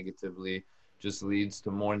anything negatively just leads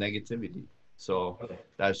to more negativity. So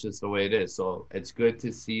that's just the way it is. So it's good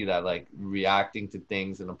to see that, like, reacting to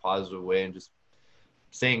things in a positive way and just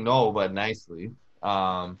saying no, but nicely.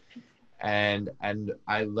 And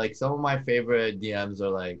I like, some of my favorite DMs are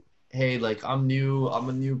like, hey, like, I'm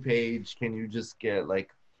a new page. Can you just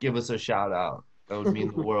give us a shout out? That would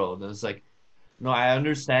mean the world. And it's like, no, I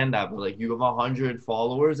understand that, but like, you have 100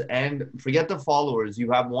 followers, and forget the followers.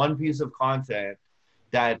 You have one piece of content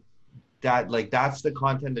that like, that's the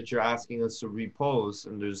content that you're asking us to repost,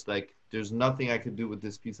 and there's nothing I could do with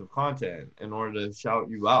this piece of content in order to shout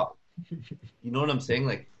you out. You know what I'm saying?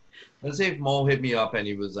 Like, let's say if Mo hit me up and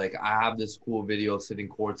he was like, I have this cool video sitting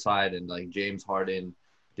courtside and like James Harden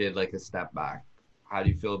did like a step back. How do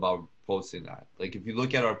you feel about posting that? Like, if you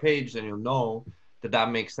look at our page, then you'll know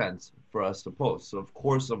that makes sense for us to post. So of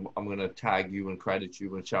course I'm going to tag you and credit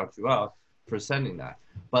you and shout you out for sending that.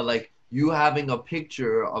 But like, you having a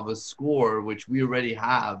picture of a score, which we already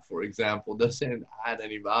have, for example, doesn't add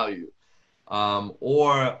any value.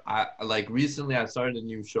 Or I like recently I started a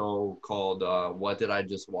new show called What Did I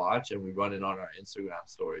Just Watch, and we run it on our Instagram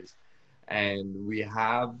stories. And we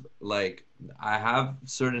have like I have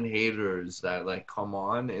certain haters that like come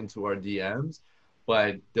on into our DMs,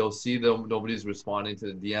 but they'll see them nobody's responding to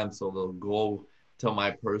the DM, so they'll go to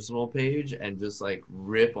my personal page and just like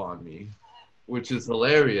rip on me, which is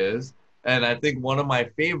hilarious. And I think one of my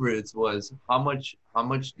favorites was how much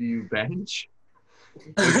do you bench?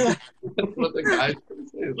 Like, that's what the guy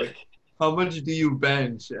says. Like, how much do you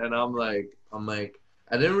bench? And I'm like,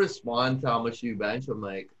 I didn't respond to how much you bench. I'm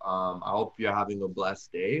like, I hope you're having a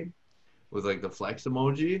blessed day with like the flex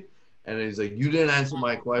emoji. And he's like, you didn't answer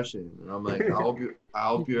my question. And I'm like, I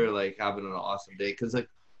hope you're like having an awesome day. Cause like,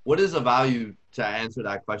 what is the value to answer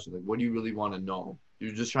that question? Like, what do you really want to know?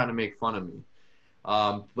 You're just trying to make fun of me.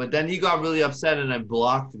 But then he got really upset and then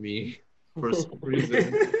blocked me for some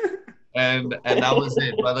reason. And that was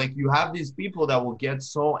it. But like you have these people that will get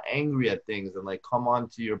so angry at things and like come on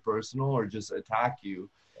to your personal or just attack you,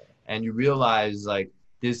 and you realize like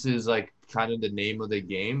this is like kind of the name of the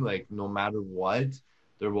game. Like no matter what,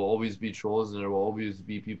 there will always be trolls and there will always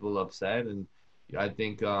be people upset. And I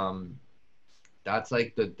think that's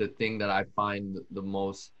like the thing that I find the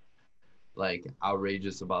most like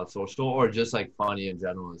outrageous about social, or just like funny in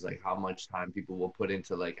general, is like how much time people will put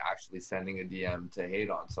into like actually sending a DM to hate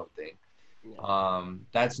on something.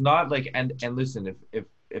 That's not like, and listen,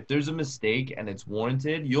 if there's a mistake and it's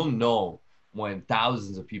warranted, you'll know when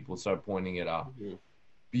thousands of people start pointing it out.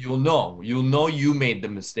 You'll know you made the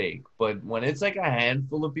mistake. But when it's like a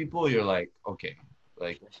handful of people, you're like, okay,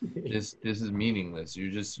 like this is meaningless. You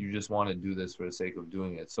just want to do this for the sake of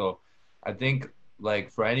doing it. So I think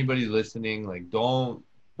like for anybody listening, like don't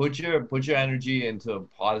put your energy into a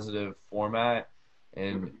positive format.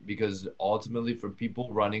 And because ultimately for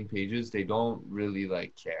people running pages, they don't really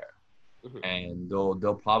like care, and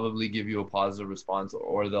they'll probably give you a positive response,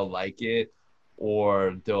 or they'll like it,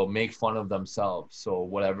 or they'll make fun of themselves. So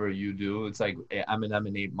whatever you do, it's like Eminem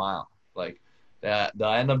in 8 Mile, like that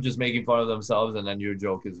they'll end up just making fun of themselves, and then your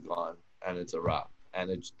joke is gone and it's a wrap, and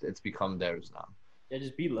it's become theirs now. Yeah,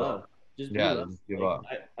 just be love. Just be Yeah, love. just give Like, up.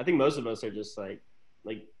 I think most of us are just like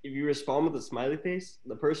if you respond with a smiley face,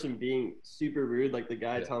 the person being super rude, like the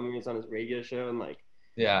guy telling me he's on his radio show and like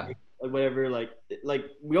Yeah, whatever, like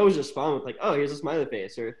we always respond with like, oh, here's a smiley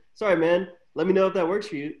face, or sorry man, let me know if that works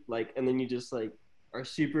for you, like, and then you just like are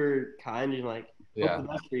super kind and like hope yeah, the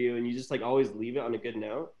best for you, and you just like always leave it on a good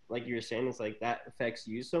note, like you were saying. It's like that affects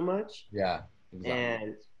you so much. yeah,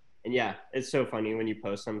 exactly. And yeah, it's so funny when you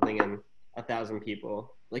post something and 1,000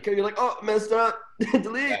 people like you're like, oh, messed up,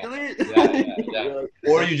 delete. Yeah. Like,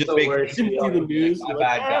 Or you just the make worst see the news. my You're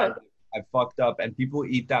like, bad, guys. I fucked up, and people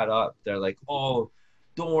eat that up. They're like, oh,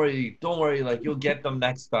 don't worry, like you'll get them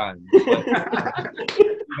next time. But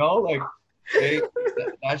like they,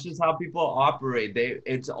 that's just how people operate.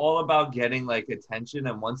 It's all about getting like attention,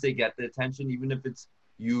 and once they get the attention, even if it's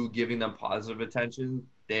you giving them positive attention,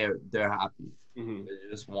 they're happy. Mhm. They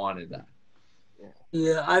just wanted that.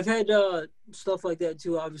 Yeah, I've had stuff like that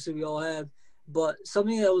too. Obviously, we all have. But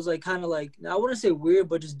something that was like kind of like, I wouldn't say weird,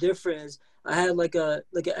 but just different is I had like an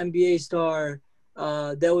NBA star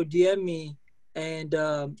that would DM me, and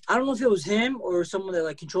I don't know if it was him or someone that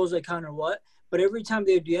like controls the account or what. But every time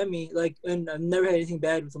they would DM me, like, and I've never had anything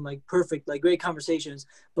bad with him, like perfect, like great conversations.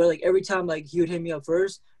 But like every time, like he would hit me up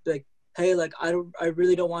first, like, hey, like I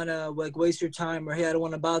really don't want to like waste your time, or hey, I don't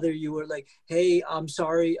want to bother you, or like, hey, I'm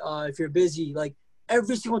sorry if you're busy, like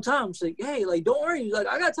every single time. It's like, hey, like don't worry, like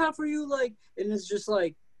I got time for you, like, and it's just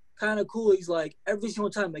like kind of cool. He's like every single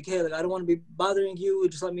time, like, hey, like I don't want to be bothering you.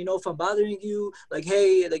 Just let me know if I'm bothering you. Like,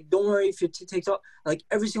 hey, like don't worry if it takes off. Like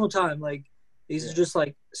every single time, like he's just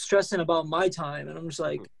like stressing about my time, and I'm just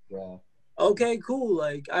like, okay, cool.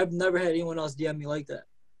 Like I've never had anyone else DM me like that.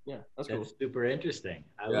 Yeah, that's cool. That's super interesting.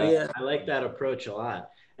 I Yeah. like that approach a lot,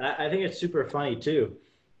 and I think it's super funny too.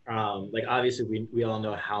 Like obviously we all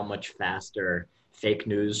know how much faster fake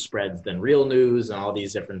news spreads than real news and all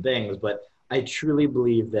these different things, but I truly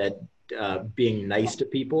believe that being nice to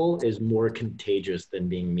people is more contagious than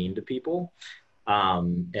being mean to people,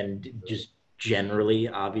 and just generally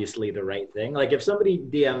obviously the right thing. Like if somebody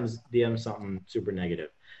DMs something super negative,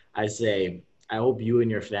 I say I hope you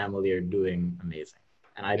and your family are doing amazing.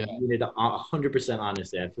 And I mean it 100%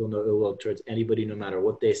 honestly. I feel no ill will towards anybody, no matter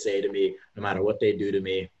what they say to me, no matter what they do to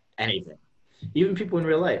me, anything. Even people in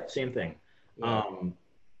real life, same thing.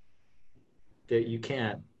 That you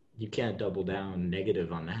can't double down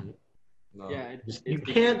negative on that. No. Yeah, You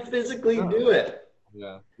can't physically do it.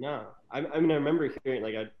 Yeah. No, I mean, I remember hearing,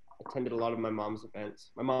 like, I attended a lot of my mom's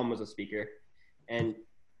events. My mom was a speaker, and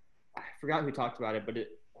I forgot who talked about it, but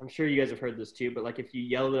I'm sure you guys have heard this too. But like, if you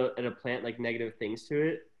yell at a plant like negative things to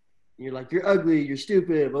it, you're like, you're ugly, you're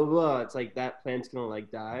stupid, blah blah blah. It's like that plant's gonna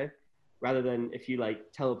like die, rather than if you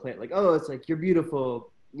like tell a plant like, oh, it's like you're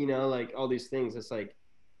beautiful, you know, like all these things. It's like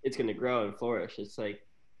it's gonna grow and flourish. It's like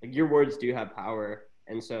your words do have power,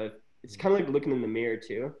 and so it's kind of like looking in the mirror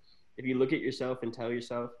too. If you look at yourself and tell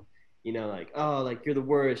yourself, you know, like, oh, like you're the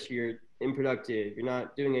worst, you're unproductive, you're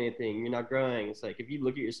not doing anything, you're not growing. It's like if you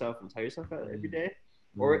look at yourself and tell yourself that every day,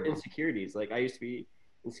 or insecurities. Like I used to be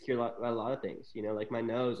insecure about a lot of things, you know, like my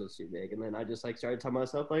nose was too big, and then I just like started telling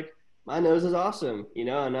myself like my nose is awesome, you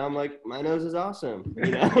know, and now I'm like my nose is awesome,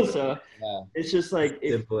 you know. So it's just like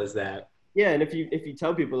simple as that. Yeah, and if you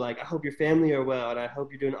tell people like I hope your family are well and I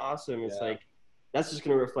hope you're doing awesome, it's like that's just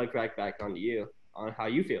gonna reflect right back onto you on how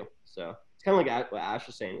you feel. So it's kind of like what Ash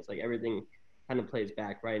was saying. It's like everything kind of plays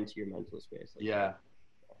back right into your mental space. Like, yeah.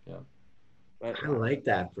 But, I like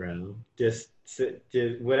that, bro. Just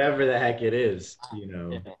whatever the heck it is, you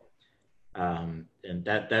know. Yeah. And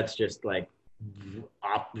that's just like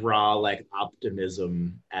raw like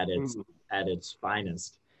optimism at its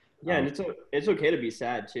finest. Yeah, and it's okay to be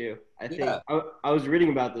sad too. I think I was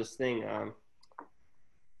reading about this thing,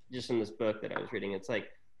 just in this book that I was reading. It's like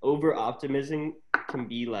over optimism can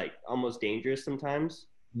be like almost dangerous sometimes.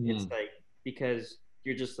 It's like because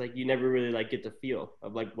you're just like you never really like get the feel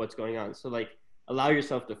of like what's going on. So like allow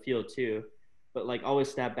yourself to feel too, but like always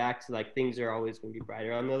snap back to like things are always gonna be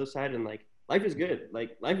brighter on the other side, and like life is good,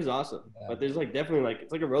 like life is awesome. But there's like definitely like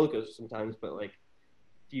it's like a roller coaster sometimes. But like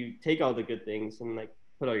if you take all the good things and like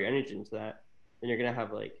put all your energy into that, then you're gonna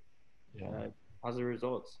have like positive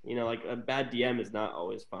results. You know, like a bad DM is not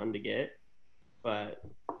always fun to get, but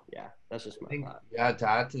yeah, that's just my thought. Yeah, to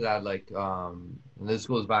add to that, like and this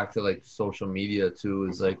goes back to like social media too,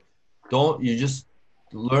 is like you just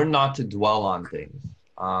learn not to dwell on things,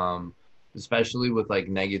 especially with like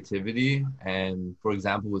negativity. And for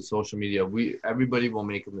example, with social media, everybody will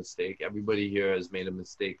make a mistake. Everybody here has made a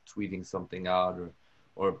mistake tweeting something out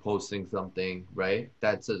or posting something, right?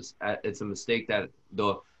 It's a mistake that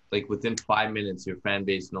like within 5 minutes your fan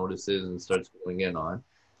base notices and starts going in on.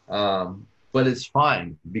 But it's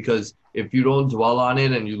fine, because if you don't dwell on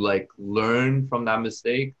it and you like learn from that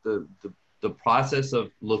mistake, the process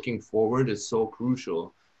of looking forward is so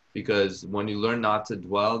crucial, because when you learn not to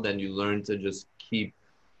dwell, then you learn to just keep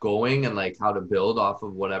going and like how to build off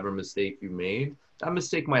of whatever mistake you made. That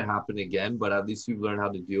mistake might happen again, but at least you've learned how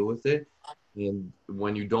to deal with it. And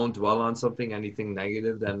when you don't dwell on something, anything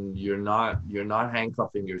negative, then you're not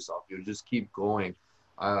handcuffing yourself. You just keep going.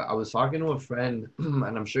 I was talking to a friend, and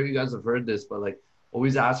I'm sure you guys have heard this, but like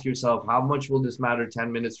always ask yourself, how much will this matter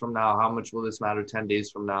 10 minutes from now? How much will this matter 10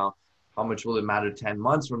 days from now? How much will it matter 10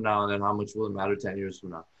 months from now? And then how much will it matter 10 years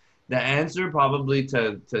from now? The answer probably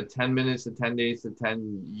to 10 minutes, to 10 days, to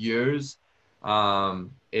 10 years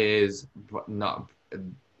is not,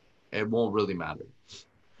 it won't really matter.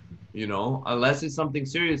 You know, unless it's something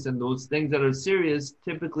serious, and those things that are serious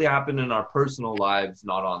typically happen in our personal lives,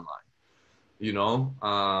 not online. You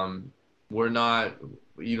know, we're not,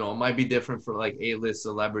 you know, it might be different for like A-list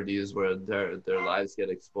celebrities where their lives get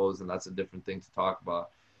exposed, and that's a different thing to talk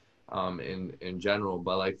about in general.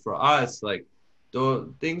 But like for us, like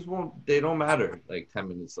things they don't matter like 10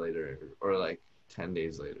 minutes later or like 10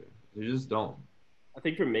 days later. They just don't. I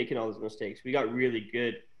think for making all those mistakes, we got really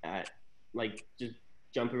good at like just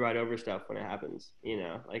jumping right over stuff when it happens, you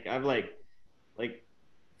know. Like I've like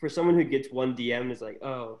for someone who gets one DM is like,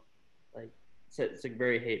 oh, like it's like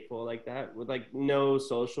very hateful like that with like no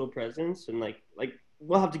social presence, and like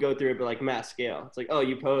we'll have to go through it, but like mass scale. It's like, oh,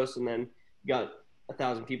 you post and then you got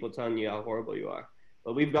 1,000 people telling you how horrible you are.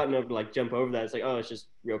 But we've gotten over to like jump over that. It's like, oh, it's just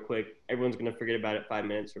real quick. Everyone's gonna forget about it 5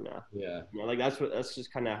 minutes from now. Yeah. You know, like that's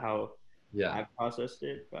just kind of how I've processed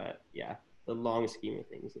it. But yeah, the long scheme of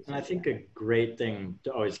things. And I think a great thing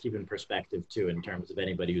to always keep in perspective too, in terms of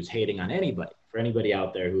anybody who's hating on anybody, for anybody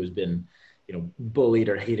out there who has been, you know, bullied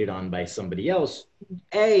or hated on by somebody else,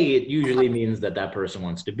 A, it usually means that that person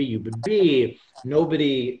wants to be you, but B,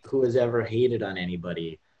 nobody who has ever hated on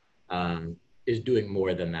anybody is doing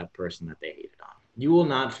more than that person that they hated on. You will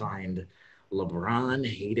not find LeBron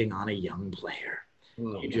hating on a young player.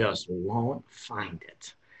 You just won't find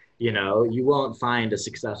it. You know, you won't find a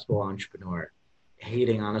successful entrepreneur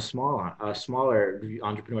hating on a smaller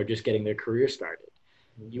entrepreneur just getting their career started.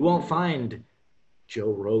 You won't find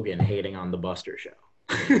Joe Rogan hating on the Buster Show.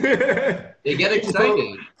 They get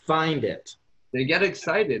excited. Find it. They get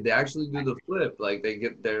excited. They actually do the flip. Like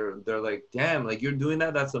they're like, damn, like you're doing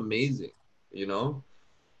that. That's amazing. You know.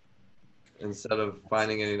 instead of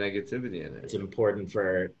finding any negativity in It's it. important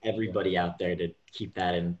for everybody out there to keep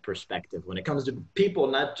that in perspective when it comes to people,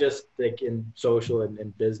 not just like in social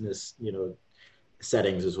and business,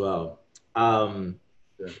 settings as well. Um,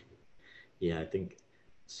 Yeah. yeah, I think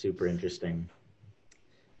super interesting.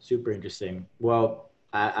 Super interesting. Well,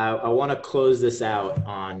 I want to close this out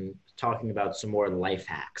on talking about some more life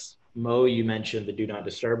hacks. Mo, you mentioned the do not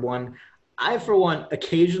disturb one. I, for one,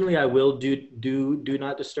 occasionally I will do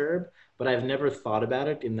not disturb, but I've never thought about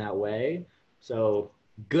it in that way. So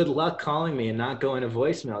good luck calling me and not going to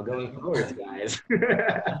voicemail going forward, guys.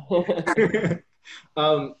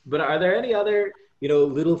 But are there any other,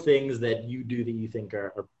 little things that you do that you think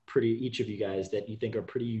are pretty, each of you guys, that you think are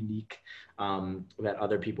pretty unique, that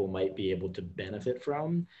other people might be able to benefit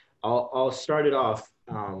from? I'll start it off.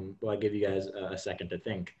 I'll give you guys a second to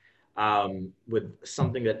think, with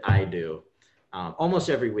something that I do almost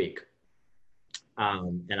every week.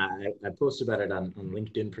 And I post about it on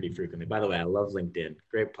LinkedIn pretty frequently. By the way, I love LinkedIn.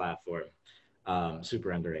 Great platform.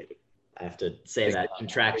 Super underrated. I have to say that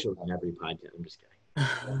contractually on every podcast. I'm just kidding.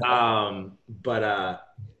 But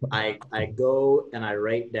I go and I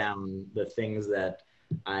write down the things that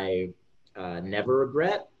I never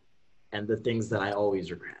regret and the things that I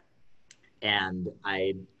always regret. And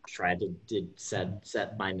I try to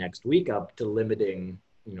set my next week up to limiting,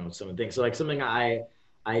 some of the things. So like something I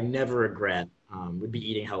never regret would be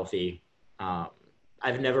eating healthy. Um,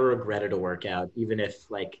 I've never regretted a workout, even if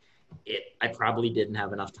I probably didn't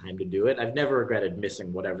have enough time to do it. I've never regretted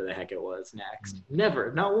missing whatever the heck it was next.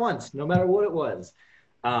 Never, not once, no matter what it was.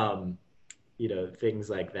 Um, things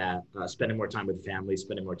like that. Spending more time with family,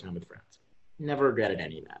 spending more time with friends. Never regretted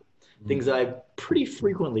any of that. Things that I pretty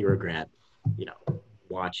frequently regret,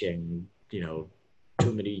 watching, too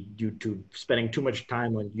many YouTube, spending too much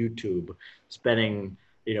time on YouTube, spending,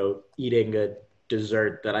 eating a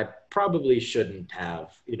dessert that I probably shouldn't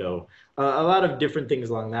have, a lot of different things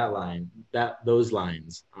along those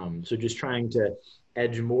lines. So just trying to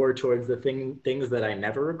edge more towards the things that I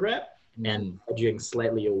never regret and edging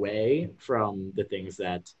slightly away from the things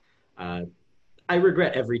that I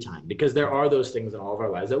regret every time, because there are those things in all of our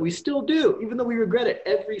lives that we still do, even though we regret it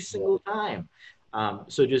every single time.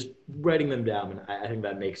 So just writing them down, and I think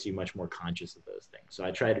that makes you much more conscious of those things. So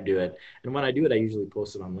I try to do it. And when I do it, I usually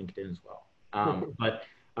post it on LinkedIn as well. But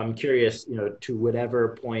I'm curious, to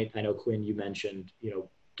whatever point, I know Quinn, you mentioned,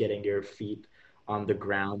 getting your feet on the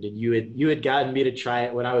ground, and you had gotten me to try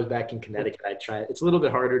it when I was back in Connecticut. I tried it. It's a little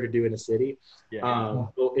bit harder to do in a city. Yeah.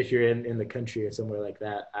 If you're in the country or somewhere like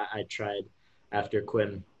that, I tried after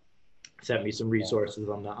Quinn sent me some resources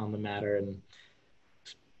on the matter, and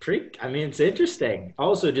it's interesting.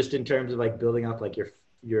 Also, just in terms of building up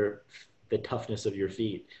the toughness of your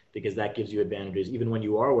feet, because that gives you advantages even when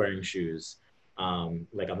you are wearing shoes,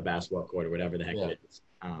 like on the basketball court or whatever the heck it is.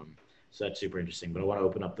 So that's super interesting. But I want to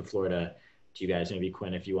open up the floor to you guys. Maybe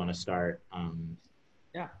Quinn, if you want to start.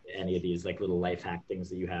 Any of these little life hack things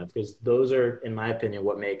that you have, because those are, in my opinion,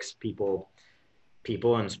 what makes people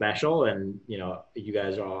and special. And you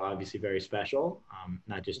guys are all obviously very special,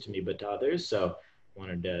 not just to me but to others. So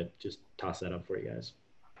wanted to just toss that up for you guys.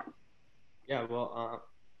 Yeah, well,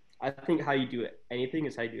 I think how you do anything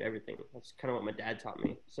is how you do everything. That's kind of what my dad taught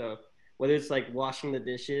me. So whether it's washing the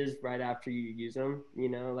dishes right after you use them,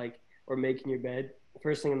 or making your bed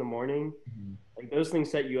first thing in the morning, those things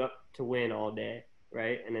set you up to win all day,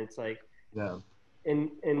 right? And it's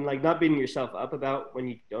and not beating yourself up about when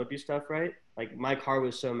you don't do stuff right. My car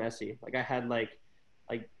was so messy. I had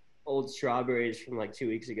old strawberries from 2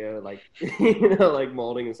 weeks ago,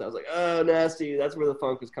 molding and stuff. I was oh, nasty. That's where the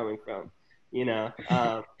funk was coming from, Yeah.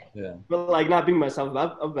 But not beating myself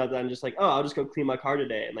up about that. I'm just I'll just go clean my car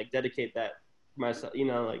today and dedicate that for myself.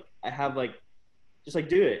 I have just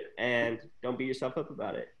do it and don't beat yourself up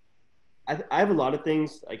about it. I have a lot of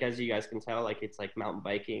things, as you guys can tell, it's mountain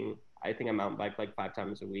biking. I think I mountain bike 5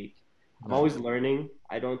 times a week. I'm always learning.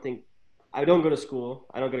 I don't go to school.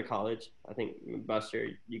 I don't go to college. I think Buster,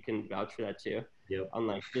 you can vouch for that too. Yep.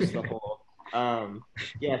 On just the whole, so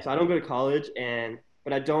I don't go to college,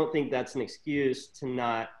 but I don't think that's an excuse to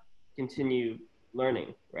not continue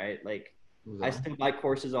learning, right? I still buy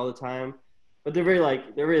courses all the time, but they're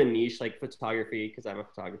very niche, photography, because I'm a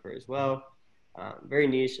photographer as well. Very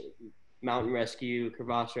niche. Mountain rescue,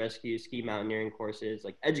 crevasse rescue, ski mountaineering courses,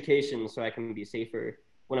 education, so I can be safer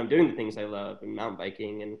when I'm doing the things I love, and mountain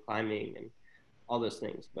biking and climbing and all those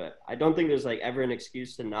things. But I don't think there's ever an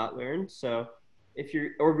excuse to not learn. So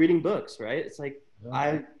or reading books, right? It's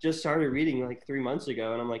I just started reading 3 months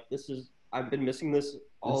ago, and I'm I've been missing this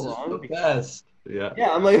all along. The best. Yeah.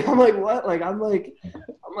 Yeah. I'm what? I'm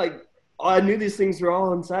I knew these things were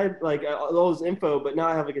all inside, like all this info, but now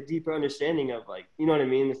I have like a deeper understanding of like, you know what I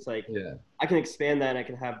mean? It's like Yeah. I can expand that and I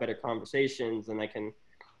can have better conversations and I can,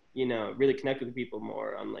 you know, really connect with people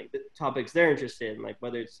more on like the topics they're interested in, like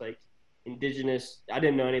whether it's like indigenous. I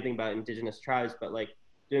didn't know anything about indigenous tribes, but like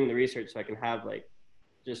doing the research so I can have like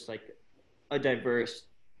just like a diverse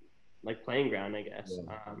like playing ground, I guess.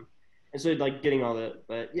 Yeah. And so like getting all that,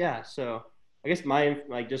 but yeah. So I guess my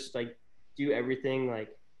like just like do everything like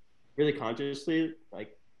really consciously.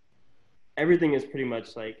 Like everything is pretty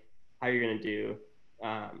much like how you're gonna do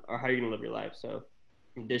or how you're gonna live your life. So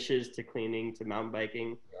from dishes to cleaning to mountain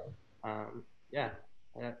biking, yeah.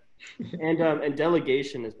 Yeah. And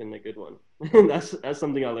delegation has been a good one. That's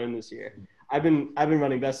something I learned this year. I've been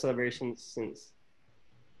running best celebrations since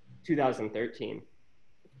 2013,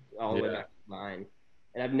 all the way back to mine,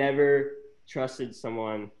 and I've never trusted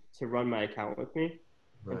someone to run my account with me.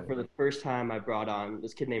 Right. And for the first time, I brought on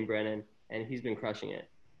this kid named Brennan, and he's been crushing it.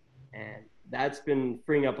 And that's been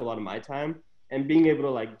freeing up a lot of my time and being able to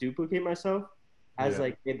like duplicate myself has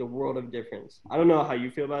like made the world of difference. I don't know how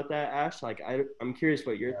you feel about that, Ash. Like I'm curious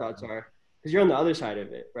what your thoughts are because you're on the other side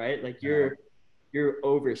of it, right? Like you're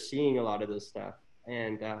overseeing a lot of this stuff,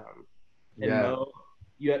 and Mo,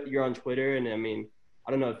 you're on Twitter, and I mean,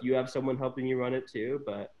 I don't know if you have someone helping you run it too,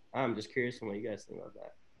 but I'm just curious on what you guys think about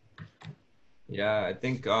that. Yeah, I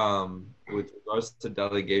think with regards to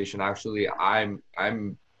delegation, actually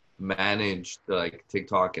I'm managed like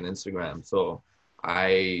TikTok and Instagram. So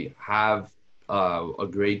I have a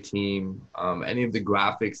great team. Any of the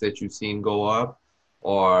graphics that you've seen go up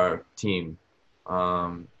are team.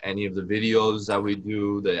 Any of the videos that we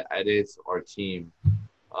do, the edits are team.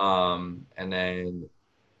 And then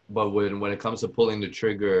but when it comes to pulling the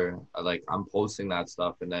trigger, like I'm posting that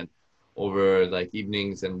stuff, and then over like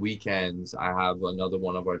evenings and weekends, I have another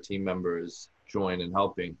one of our team members join and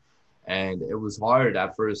helping. And it was hard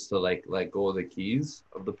at first to like let go of the keys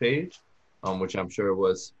of the page, which I'm sure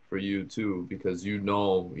was for you too, because you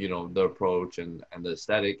know the approach and the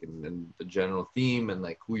aesthetic and the general theme and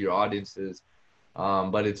like who your audience is.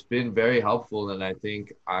 But it's been very helpful, and I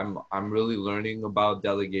think I'm really learning about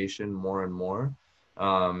delegation more and more,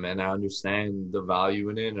 and I understand the value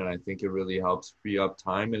in it, and I think it really helps free up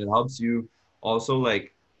time, and it helps you also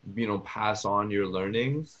like pass on your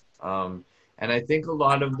learnings. And I think a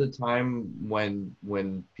lot of the time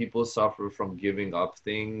when people suffer from giving up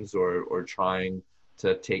things or trying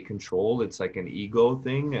to take control, it's like an ego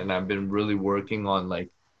thing, and I've been really working on like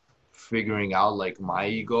figuring out like my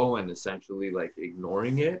ego and essentially like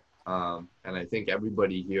ignoring it. And I think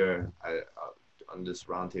everybody here on this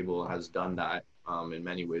roundtable has done that in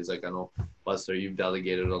many ways. Like I know, Buster, you've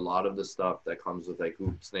delegated a lot of the stuff that comes with like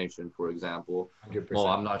Hoops Nation, for example. 100%. Well,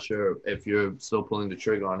 I'm not sure if you're still pulling the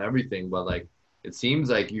trigger on everything, but like it seems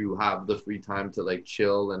like you have the free time to like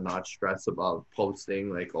chill and not stress about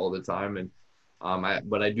posting like all the time. And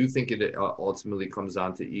but I do think it ultimately comes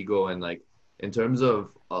down to ego. And like in terms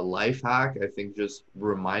of a life hack, I think just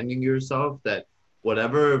reminding yourself that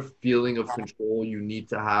whatever feeling of control you need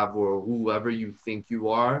to have or whoever you think you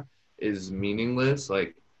are is meaningless.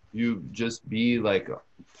 Like you just be like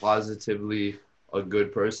positively a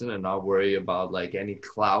good person and not worry about like any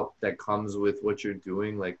clout that comes with what you're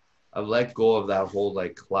doing. Like I've let go of that whole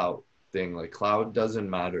like clout thing. Like clout doesn't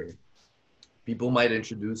matter. People might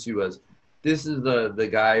introduce you as this is the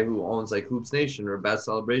guy who owns like Hoops Nation or Best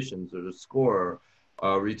Celebrations or the Score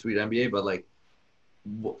or Retweet NBA, but like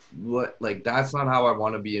what like that's not how I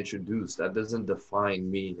want to be introduced. That doesn't define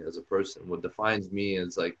me as a person. What defines me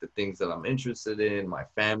is like the things that I'm interested in, my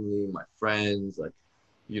family, my friends. Like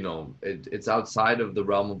it's outside of the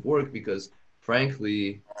realm of work, because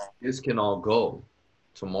frankly this can all go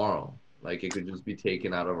tomorrow. Like it could just be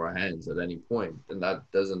taken out of our hands at any point, and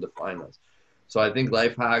that doesn't define us. So I think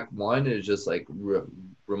life hack one is just like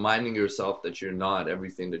reminding yourself that you're not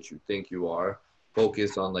everything that you think you are.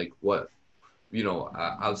 Focus on like what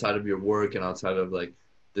outside of your work and outside of like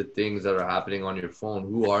the things that are happening on your phone.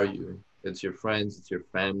 Who are you? It's your friends, it's your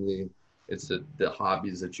family, it's the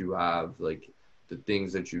hobbies that you have, like the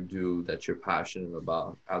things that you do that you're passionate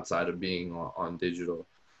about outside of being on digital.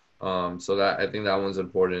 So that I think that one's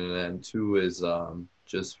important. And then two is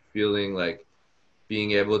just feeling like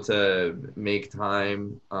being able to make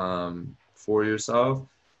time for yourself,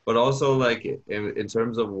 but also like in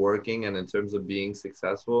terms of working and in terms of being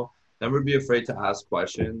successful, never be afraid to ask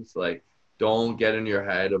questions. Like don't get in your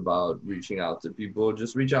head about reaching out to people.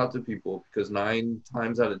 Just reach out to people, because 9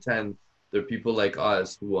 times out of 10 there are people like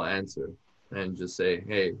us who will answer and just say,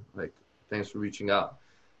 hey, like thanks for reaching out,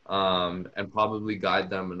 and probably guide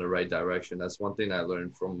them in the right direction. That's one thing I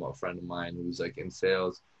learned from a friend of mine who's like in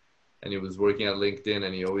sales. and he was working at LinkedIn,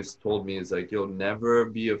 and he always told me, he's like, you'll never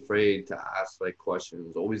be afraid to ask like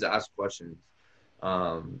questions. Always ask questions.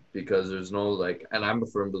 Because there's no like, and I'm a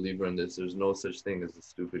firm believer in this, there's no such thing as a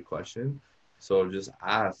stupid question. So just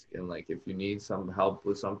ask, and like if you need some help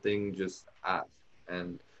with something, just ask.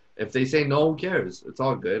 And if they say no, who cares? It's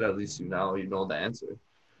all good. At least you know the answer.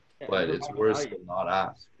 Yeah, But it's worse to not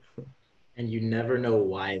ask. And you never know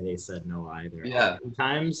why they said no either. Yeah.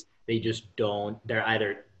 Sometimes they just don't. They're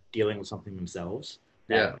either dealing with something themselves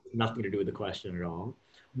that Yeah. has nothing to do with the question at all,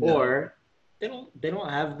 Yeah. or they don't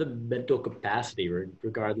have the mental capacity,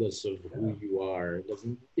 regardless of who you are.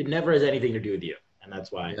 It never has anything to do with you, and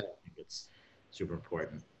that's why I think it's super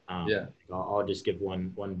important. Yeah. I'll just give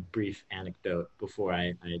one brief anecdote before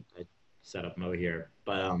I set up Mo here.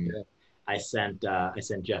 But I sent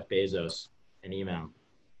Jeff Bezos an email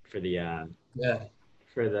for the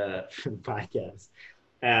for the podcast,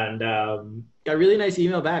 and got a really nice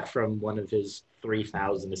email back from one of his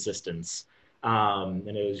 3,000 assistants, and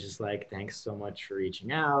it was just like, thanks so much for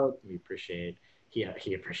reaching out. We appreciate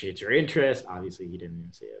he appreciates your interest. Obviously, he didn't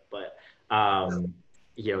even see it, but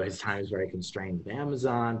his time is very constrained with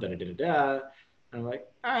Amazon. Da da da da da. And I'm like,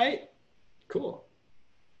 all right, cool.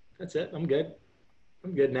 That's it. I'm good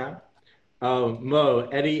now. Mo,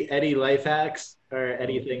 any life hacks or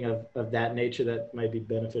anything of that nature that might be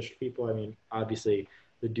beneficial to people? I mean, obviously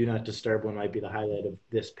the do not disturb one might be the highlight of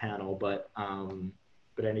this panel, but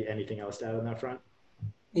anything else to add on that front?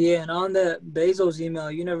 Yeah, and on that Bezos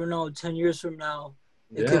email, you never know, 10 years from now,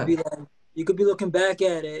 it could be like, you could be looking back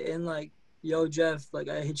at it and like, yo, Jeff, like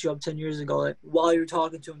I hit you up 10 years ago, like while you're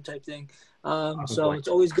talking to him type thing. So it's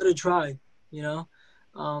always good to try, you know?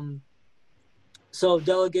 So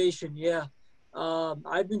delegation, yeah.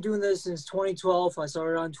 I've been doing this since 2012. I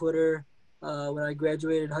started on Twitter when I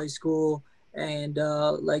graduated high school, and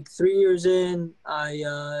like 3 years in,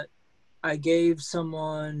 I gave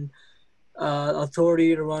someone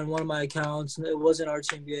authority to run one of my accounts. It wasn't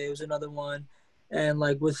RTMBA, it was another one, and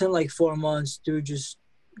like within like 4 months, dude just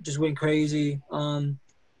went crazy.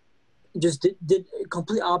 Just did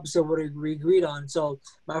complete opposite of what we agreed on. So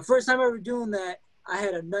my first time ever doing that, I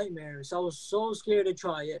had a nightmare. So I was so scared to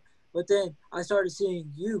try it. But then I started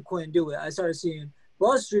seeing you, Quinn, do it. I started seeing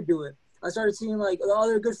Buster do it. I started seeing like the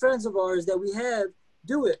other good friends of ours that we have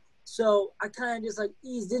do it. So I kind of just like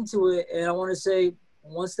eased into it. And I want to say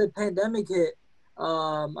once the pandemic hit,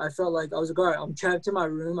 I felt like I was like, all right, I'm trapped in my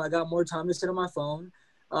room. I got more time to sit on my phone.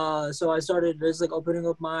 So I started just like opening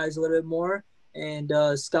up my eyes a little bit more and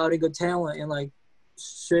scouting good talent, and like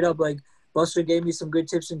straight up like Buster gave me some good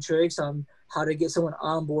tips and tricks on how to get someone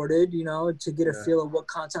onboarded, you know, to get a feel of what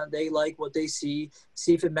content they like, what they see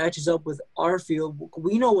if it matches up with our field.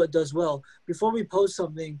 We know what does well. Before we post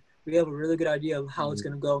something, we have a really good idea of how it's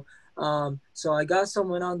going to go. So I got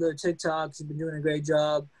someone on the TikToks. He's been doing a great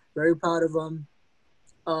job. Very proud of him.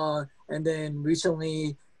 And then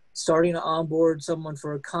recently starting to onboard someone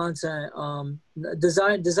for content.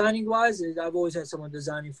 Designing wise, I've always had someone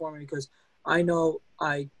designing for me because I know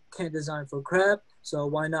I can't design for crap. So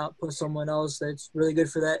why not put someone else that's really good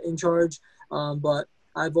for that in charge? But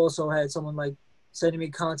I've also had someone like sending me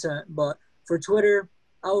content. But for Twitter,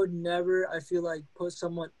 I would never, I feel like, put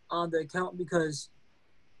someone on the account because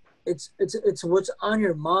it's what's on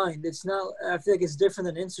your mind. It's not, I feel like it's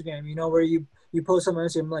different than Instagram, you know, where you post something on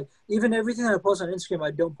Instagram. Like even everything I post on Instagram,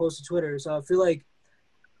 I don't post to Twitter. So I feel like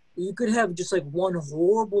you could have just like one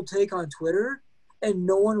horrible take on Twitter and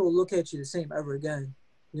no one will look at you the same ever again,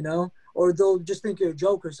 you know, or they'll just think you're a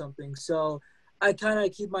joke or something. So I kind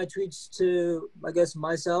of keep my tweets to, I guess,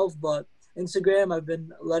 myself, but Instagram, I've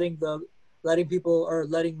been letting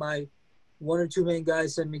my 1 or 2 main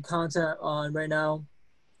guys send me content on right now.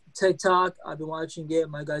 TikTok, I've been watching it.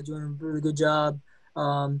 My guy's doing a really good job.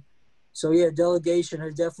 So yeah, delegation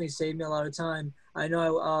has definitely saved me a lot of time. I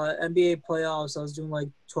know NBA playoffs, I was doing like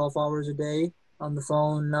 12 hours a day on the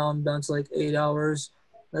phone. Now I'm down to like 8 hours.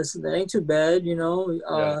 That ain't too bad, you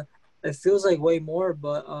know. It feels like way more,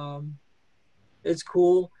 but it's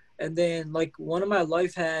cool. And then like one of my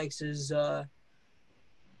life hacks is I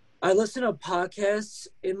listen to podcasts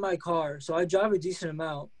in my car. So I drive a decent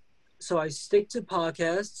amount. So I stick to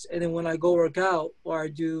podcasts, and then when I go work out or I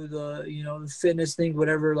do the, you know, the fitness thing,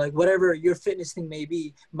 whatever your fitness thing may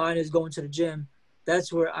be, mine is going to the gym.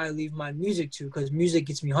 That's where I leave my music to because music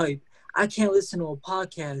gets me hyped. I can't listen to a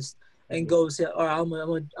podcast and go say, all right, I'm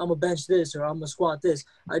gonna bench this or I'm gonna squat this.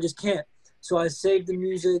 I just can't. So I save the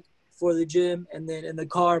music for the gym, and then in the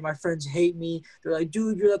car, my friends hate me. They're like,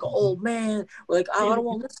 dude, you're like an old man. Like, I don't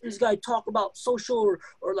want to listen to this guy talk about social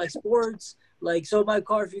or like sports. Like, so my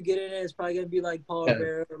car, if you get in it, it's probably going to be like Paul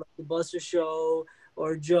Bear or like the Buster Show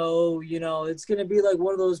or Joe. You know, it's gonna be like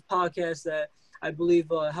one of those podcasts that I believe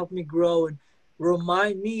helped me grow and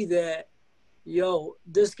remind me that, yo,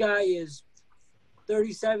 this guy is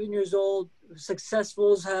 37 years old,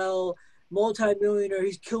 successful as hell, multi-millionaire.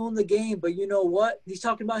 He's killing the game. But you know what? He's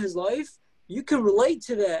talking about his life. You can relate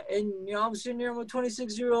to that. And, you know, I'm sitting here, I'm a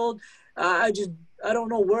 26-year-old. I don't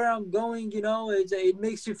know where I'm going, you know. It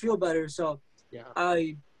makes you feel better. So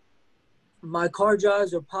Yeah. my car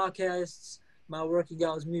drives are podcasts. My working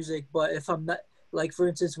out is music. But if I'm not, like, for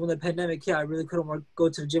instance, when the pandemic hit, I really couldn't go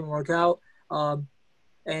to the gym and work out.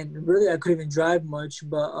 And really, I couldn't even drive much.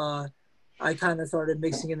 But I kind of started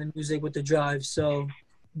mixing in the music with the drive. So,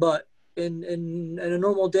 but in a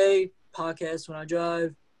normal day, podcast when I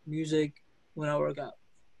drive, music when I work out.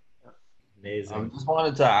 Amazing. Just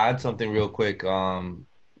wanted to add something real quick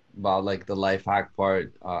about like the life hack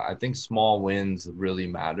part. I think small wins really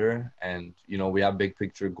matter, and you know we have big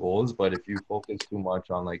picture goals, but if you focus too much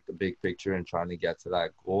on like the big picture and trying to get to that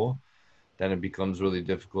goal, then it becomes really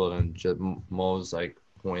difficult. And just Mo's like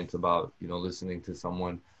point about, you know, listening to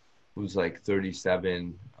someone who's like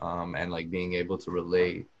 37 and like being able to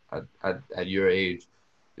relate at your age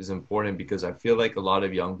is important, because I feel like a lot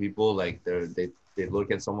of young people, like they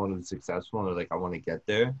look at someone who's successful and they're like, I want to get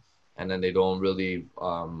there, and then they don't really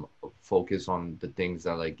focus on the things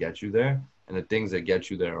that like get you there. And the things that get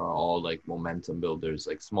you there are all like momentum builders.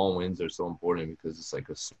 Like small wins are so important because it's like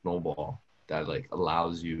a snowball that like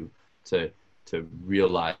allows you to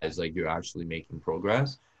realize like you're actually making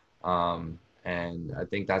progress. And I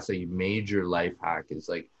think that's a major life hack is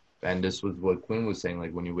like, and this was what Quinn was saying,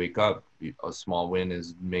 like when you wake up, a small win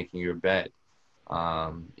is making your bed,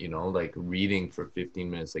 you know, like reading for 15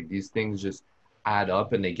 minutes. Like these things just add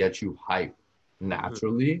up and they get you hype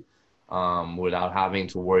naturally, without having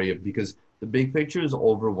to worry, because the big picture is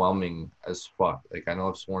overwhelming as fuck. Like I know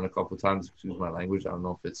I've sworn a couple of times, excuse my language. I don't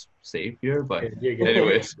know if it's safe here, but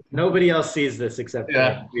anyways. Nobody else sees this except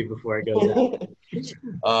for me before it goes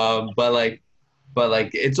out. But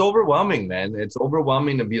like it's overwhelming, man. It's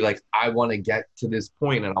overwhelming to be like, I want to get to this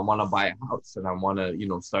point and I want to buy a house and I want to, you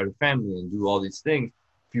know, start a family and do all these things.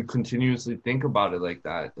 If you continuously think about it like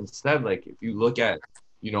that, instead, like if you look at,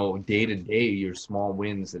 you know, day to day, your small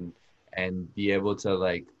wins and be able to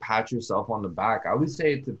like pat yourself on the back. I would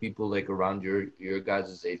say to people like around your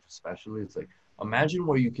guys' age, especially, it's like, imagine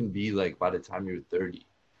where you can be like by the time you're 30,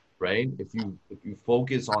 right? If you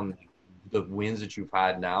focus on the wins that you've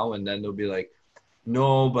had now, and then they'll be like,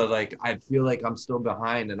 no, but like I feel like I'm still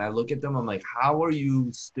behind. And I look at them, I'm like, how are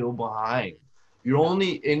you still behind? You're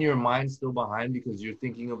only in your mind still behind because you're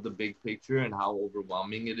thinking of the big picture and how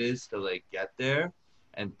overwhelming it is to like get there.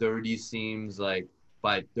 And 30 seems like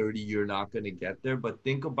by 30 you're not going to get there, but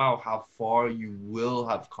think about how far you will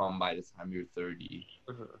have come by the time you're 30.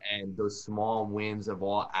 And those small wins have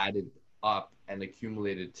all added up and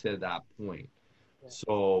accumulated to that point.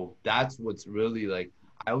 So that's what's really like,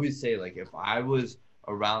 I always say, like, if I was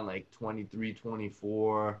around like 23,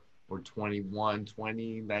 24 or 21,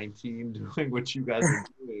 20, 19, doing what you guys are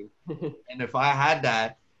doing, and if I had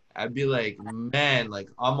that, I'd be like, man, like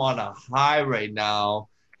I'm on a high right now.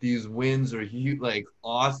 These wins are huge, like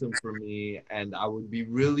awesome for me. And I would be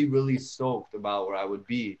really, really stoked about where I would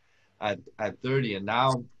be at 30. And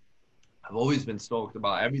now I've always been stoked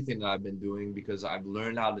about everything that I've been doing because I've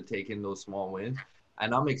learned how to take in those small wins.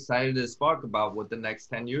 And I'm excited as fuck about what the next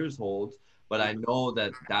 10 years holds. But I know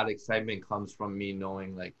that that excitement comes from me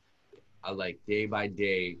knowing like day by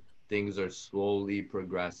day, things are slowly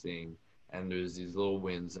progressing. And there's these little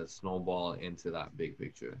wins that snowball into that big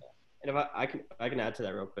picture. And if I can add to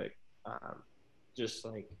that real quick, just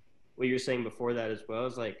like what you were saying before that as well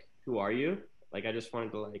is like, who are you? Like I just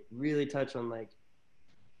wanted to like really touch on like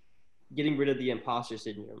getting rid of the imposter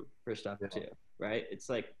syndrome for stuff too, right? It's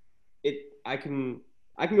like I can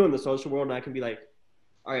go in the social world and I can be like,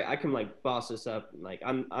 all right, I can like boss this up. Like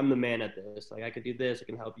I'm the man at this. Like I could do this. I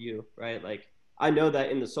can help you, right? Like I know that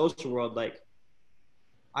in the social world, like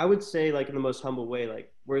I would say like in the most humble way,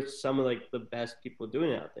 like we're some of like the best people doing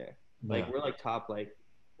it out there. Like we're like top like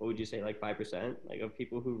what would you say like 5% like of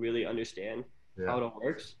people who really understand how it all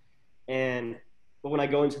works. And but when I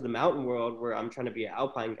go into the mountain world where I'm trying to be an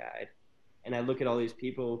alpine guide, and I look at all these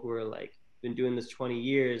people who are like been doing this 20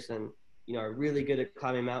 years and you know are really good at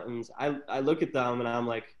climbing mountains, I look at them and I'm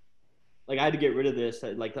like I had to get rid of this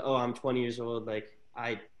like oh I'm 20 years old, like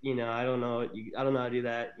I don't know I don't know how to do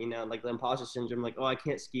that, you know, like the imposter syndrome, like oh I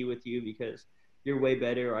can't ski with you because you're way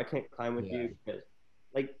better, or I can't climb with you because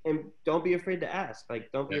like, and don't be afraid to ask,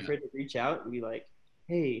 like don't be afraid to reach out and be like,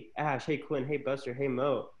 hey Ash, hey Quinn, hey Buster, hey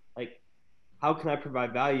Mo, like how can I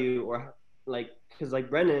provide value? Or like because like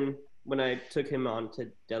Brennan, when I took him on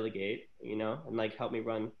to delegate, and like help me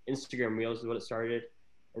run Instagram Reels is what it started,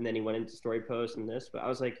 and then he went into story posts and this. But I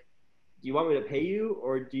was like, do you want me to pay you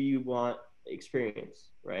or do you want experience,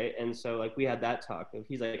 right? And so like we had that talk. And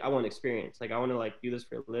he's like, I want experience. Like I want to like do this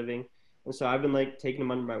for a living. And so I've been like taking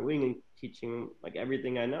him under my wing and teaching him like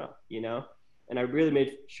everything I know, And I really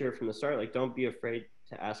made sure from the start, like don't be afraid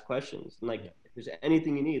to ask questions. And like if there's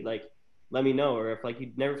anything you need, like let me know. Or if like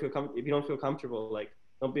you never feel if you don't feel comfortable, like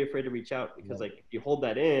don't be afraid to reach out, because like if you hold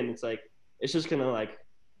that in, it's like it's just gonna like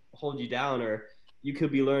hold you down. Or you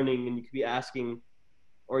could be learning and you could be asking,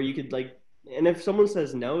 or you could like, and if someone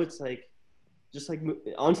says no, it's like just like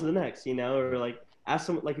on to the next, or like ask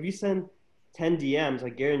someone, like if you send 10 DMs, I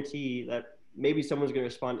guarantee that maybe someone's gonna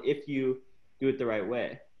respond if you do it the right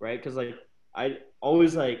way, right? Because like I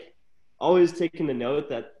always taking the note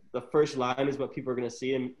that the first line is what people are gonna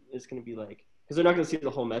see, and it's gonna be like, because they're not gonna see the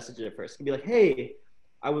whole message at first. It's gonna be like, hey,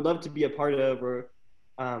 I would love to be a part of, or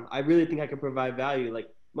I really think I could provide value. Like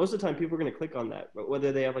most of the time, people are gonna click on that, but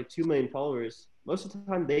whether they have like 2 million followers, most of the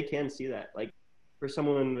time they can see that. Like for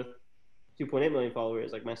someone with 2.8 million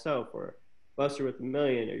followers, like myself, or Buster with 1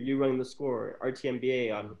 million, or you running the score,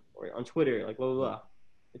 RTMBA on Twitter, like blah blah blah.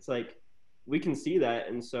 It's like we can see that,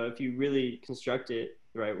 and so if you really construct it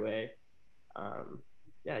the right way,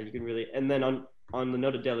 you can really. And then on the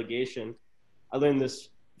note of delegation, I learned this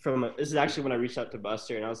this is actually when I reached out to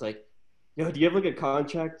Buster, and I was like, yo, do you have like a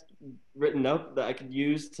contract written up that I could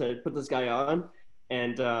use to put this guy on?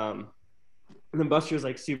 And then Buster was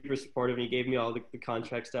like super supportive, and he gave me all the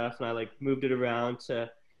contract stuff, and I like moved it around to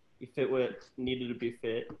fit what needed to be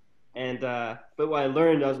fit. And but what I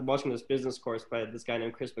learned, I was watching this business course by this guy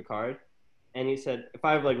named Chris Picard, and he said, if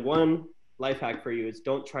I have like one life hack for you, it's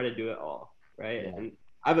don't try to do it all, right? Yeah. And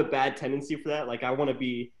I have a bad tendency for that. Like I want to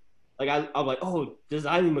be, like I'm like, oh,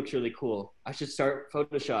 designing looks really cool, I should start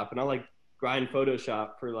Photoshop, and I'll like grind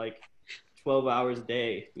Photoshop for like 12 hours a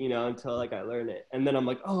day, until like I learn it. And then I'm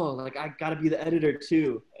like, oh, like I gotta be the editor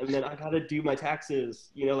too, and then I gotta do my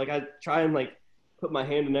taxes, like I try and like put my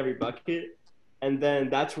hand in every bucket. And then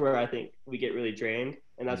that's where I think we get really drained,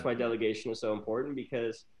 and that's why delegation is so important,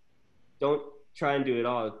 because don't try and do it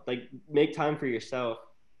all. Like make time for yourself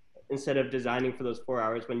instead of designing for those 4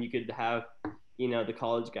 hours when you could have the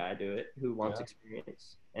college guy do it who wants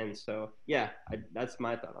experience. And so that's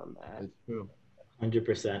my thought on that. It's true.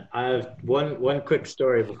 100%. I have one quick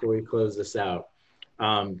story before we close this out.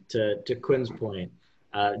 To Quinn's point,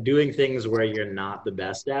 doing things where you're not the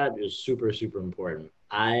best at is super, super important.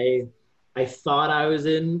 I thought I was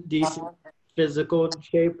in decent physical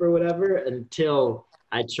shape or whatever until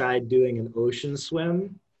I tried doing an ocean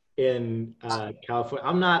swim in California.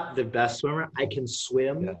 I'm not the best swimmer. I can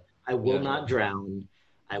swim. Yeah. I will not drown.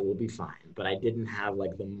 I will be fine. But I didn't have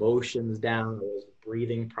like the motions down. I was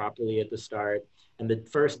breathing properly at the start. And the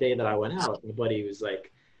first day that I went out, my buddy was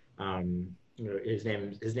like, his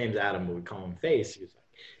name's Adam, but we call him Face. He was like,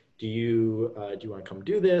 do you want to come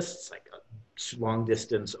do this? It's like a long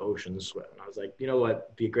distance ocean swim. And I was like, you know what?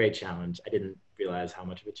 It'd be a great challenge. I didn't realize how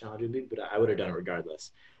much of a challenge it would be, but I would have done it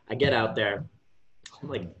regardless. I get out there. I'm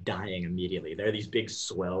like dying immediately. There are these big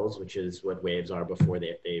swells, which is what waves are before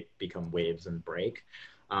they become waves and break.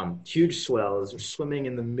 Huge swells, swimming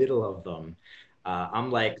in the middle of them.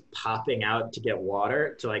 I'm like popping out to get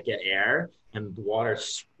water, to like get air, and the water,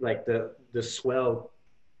 like the swell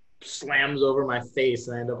slams over my face,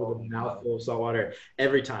 and I end up with a mouthful of salt water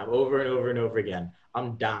every time, over and over and over again.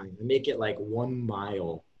 I'm dying. I make it like 1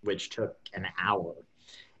 mile, which took an hour.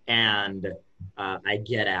 And I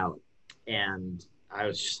get out, and I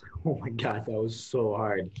was just, oh my God, that was so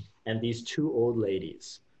hard. And these 2 old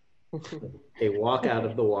ladies, they walk out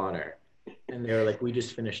of the water, and they were like, we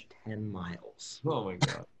just finished 10 miles. Oh my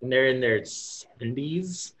God. And they're in their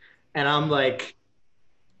 70s. And I'm like,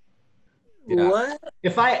 what?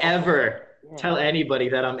 If I ever tell anybody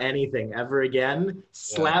that I'm anything ever again,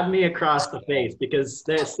 slap me across the face, because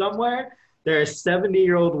there are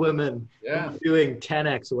 70-year-old women doing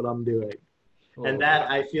 10x what I'm doing. And that,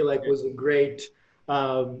 I feel like, was a great,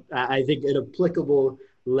 I think, an applicable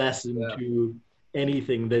lesson to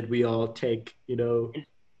anything that we all take,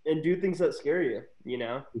 And do things that scare you,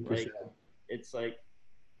 2%. Like, it's like,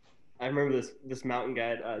 I remember this mountain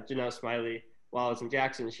guide, Janelle Smiley, while I was in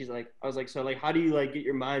Jackson. I was like, so like, how do you like get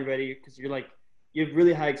your mind ready? Because you're like, you have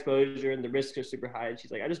really high exposure and the risks are super high. And she's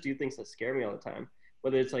like, I just do things that scare me all the time.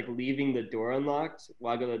 Whether it's like leaving the door unlocked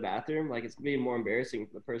while I go to the bathroom, like it's gonna be more embarrassing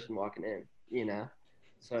for the person walking in,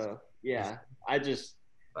 So yeah, it's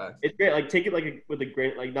great. Like take it like with a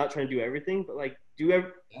grain, like not trying to do everything, but like do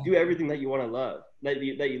everything that you want to love, that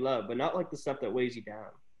you love, but not like the stuff that weighs you down,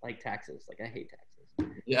 like taxes. Like I hate taxes.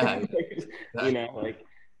 Yeah. You know, like,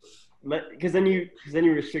 because then you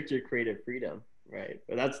restrict your creative freedom, right?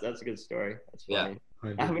 But that's a good story. That's funny. Yeah.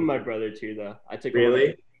 That happened to my brother too, though. I took him on Really?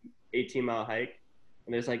 an 18-mile hike,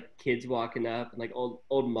 and there's like kids walking up, and like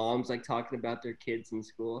old moms like talking about their kids in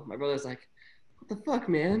school. My brother's like, "What the fuck,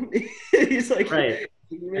 man?" He's like, Right.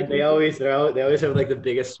 "You're And making they always have like the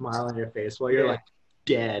biggest smile on your face while you're Yeah. like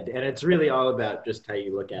dead. And it's really all about just how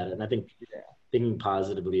you look at it. And I think Yeah. thinking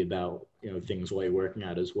positively about, you know, things while you're working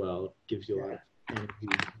out as well gives you a lot of energy.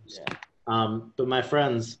 Yeah. But my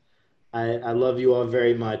friends, I love you all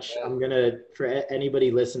very much. I'm gonna, for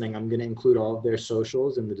anybody listening, I'm gonna include all of their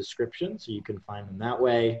socials in the description so you can find them that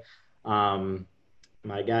way.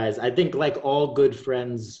 My guys, I think like all good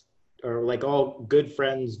friends, or like all good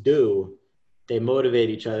friends do, they motivate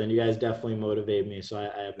each other, and you guys definitely motivate me. So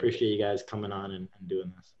I appreciate you guys coming on and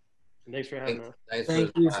doing this. Thanks for having us.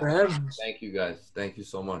 Thank you for having us. Thank you guys. Thank you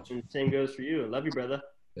so much. And the same goes for you. Love you, brother.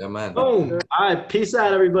 Yeah, man. Boom. All right. Peace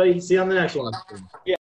out, everybody. See you on the next one.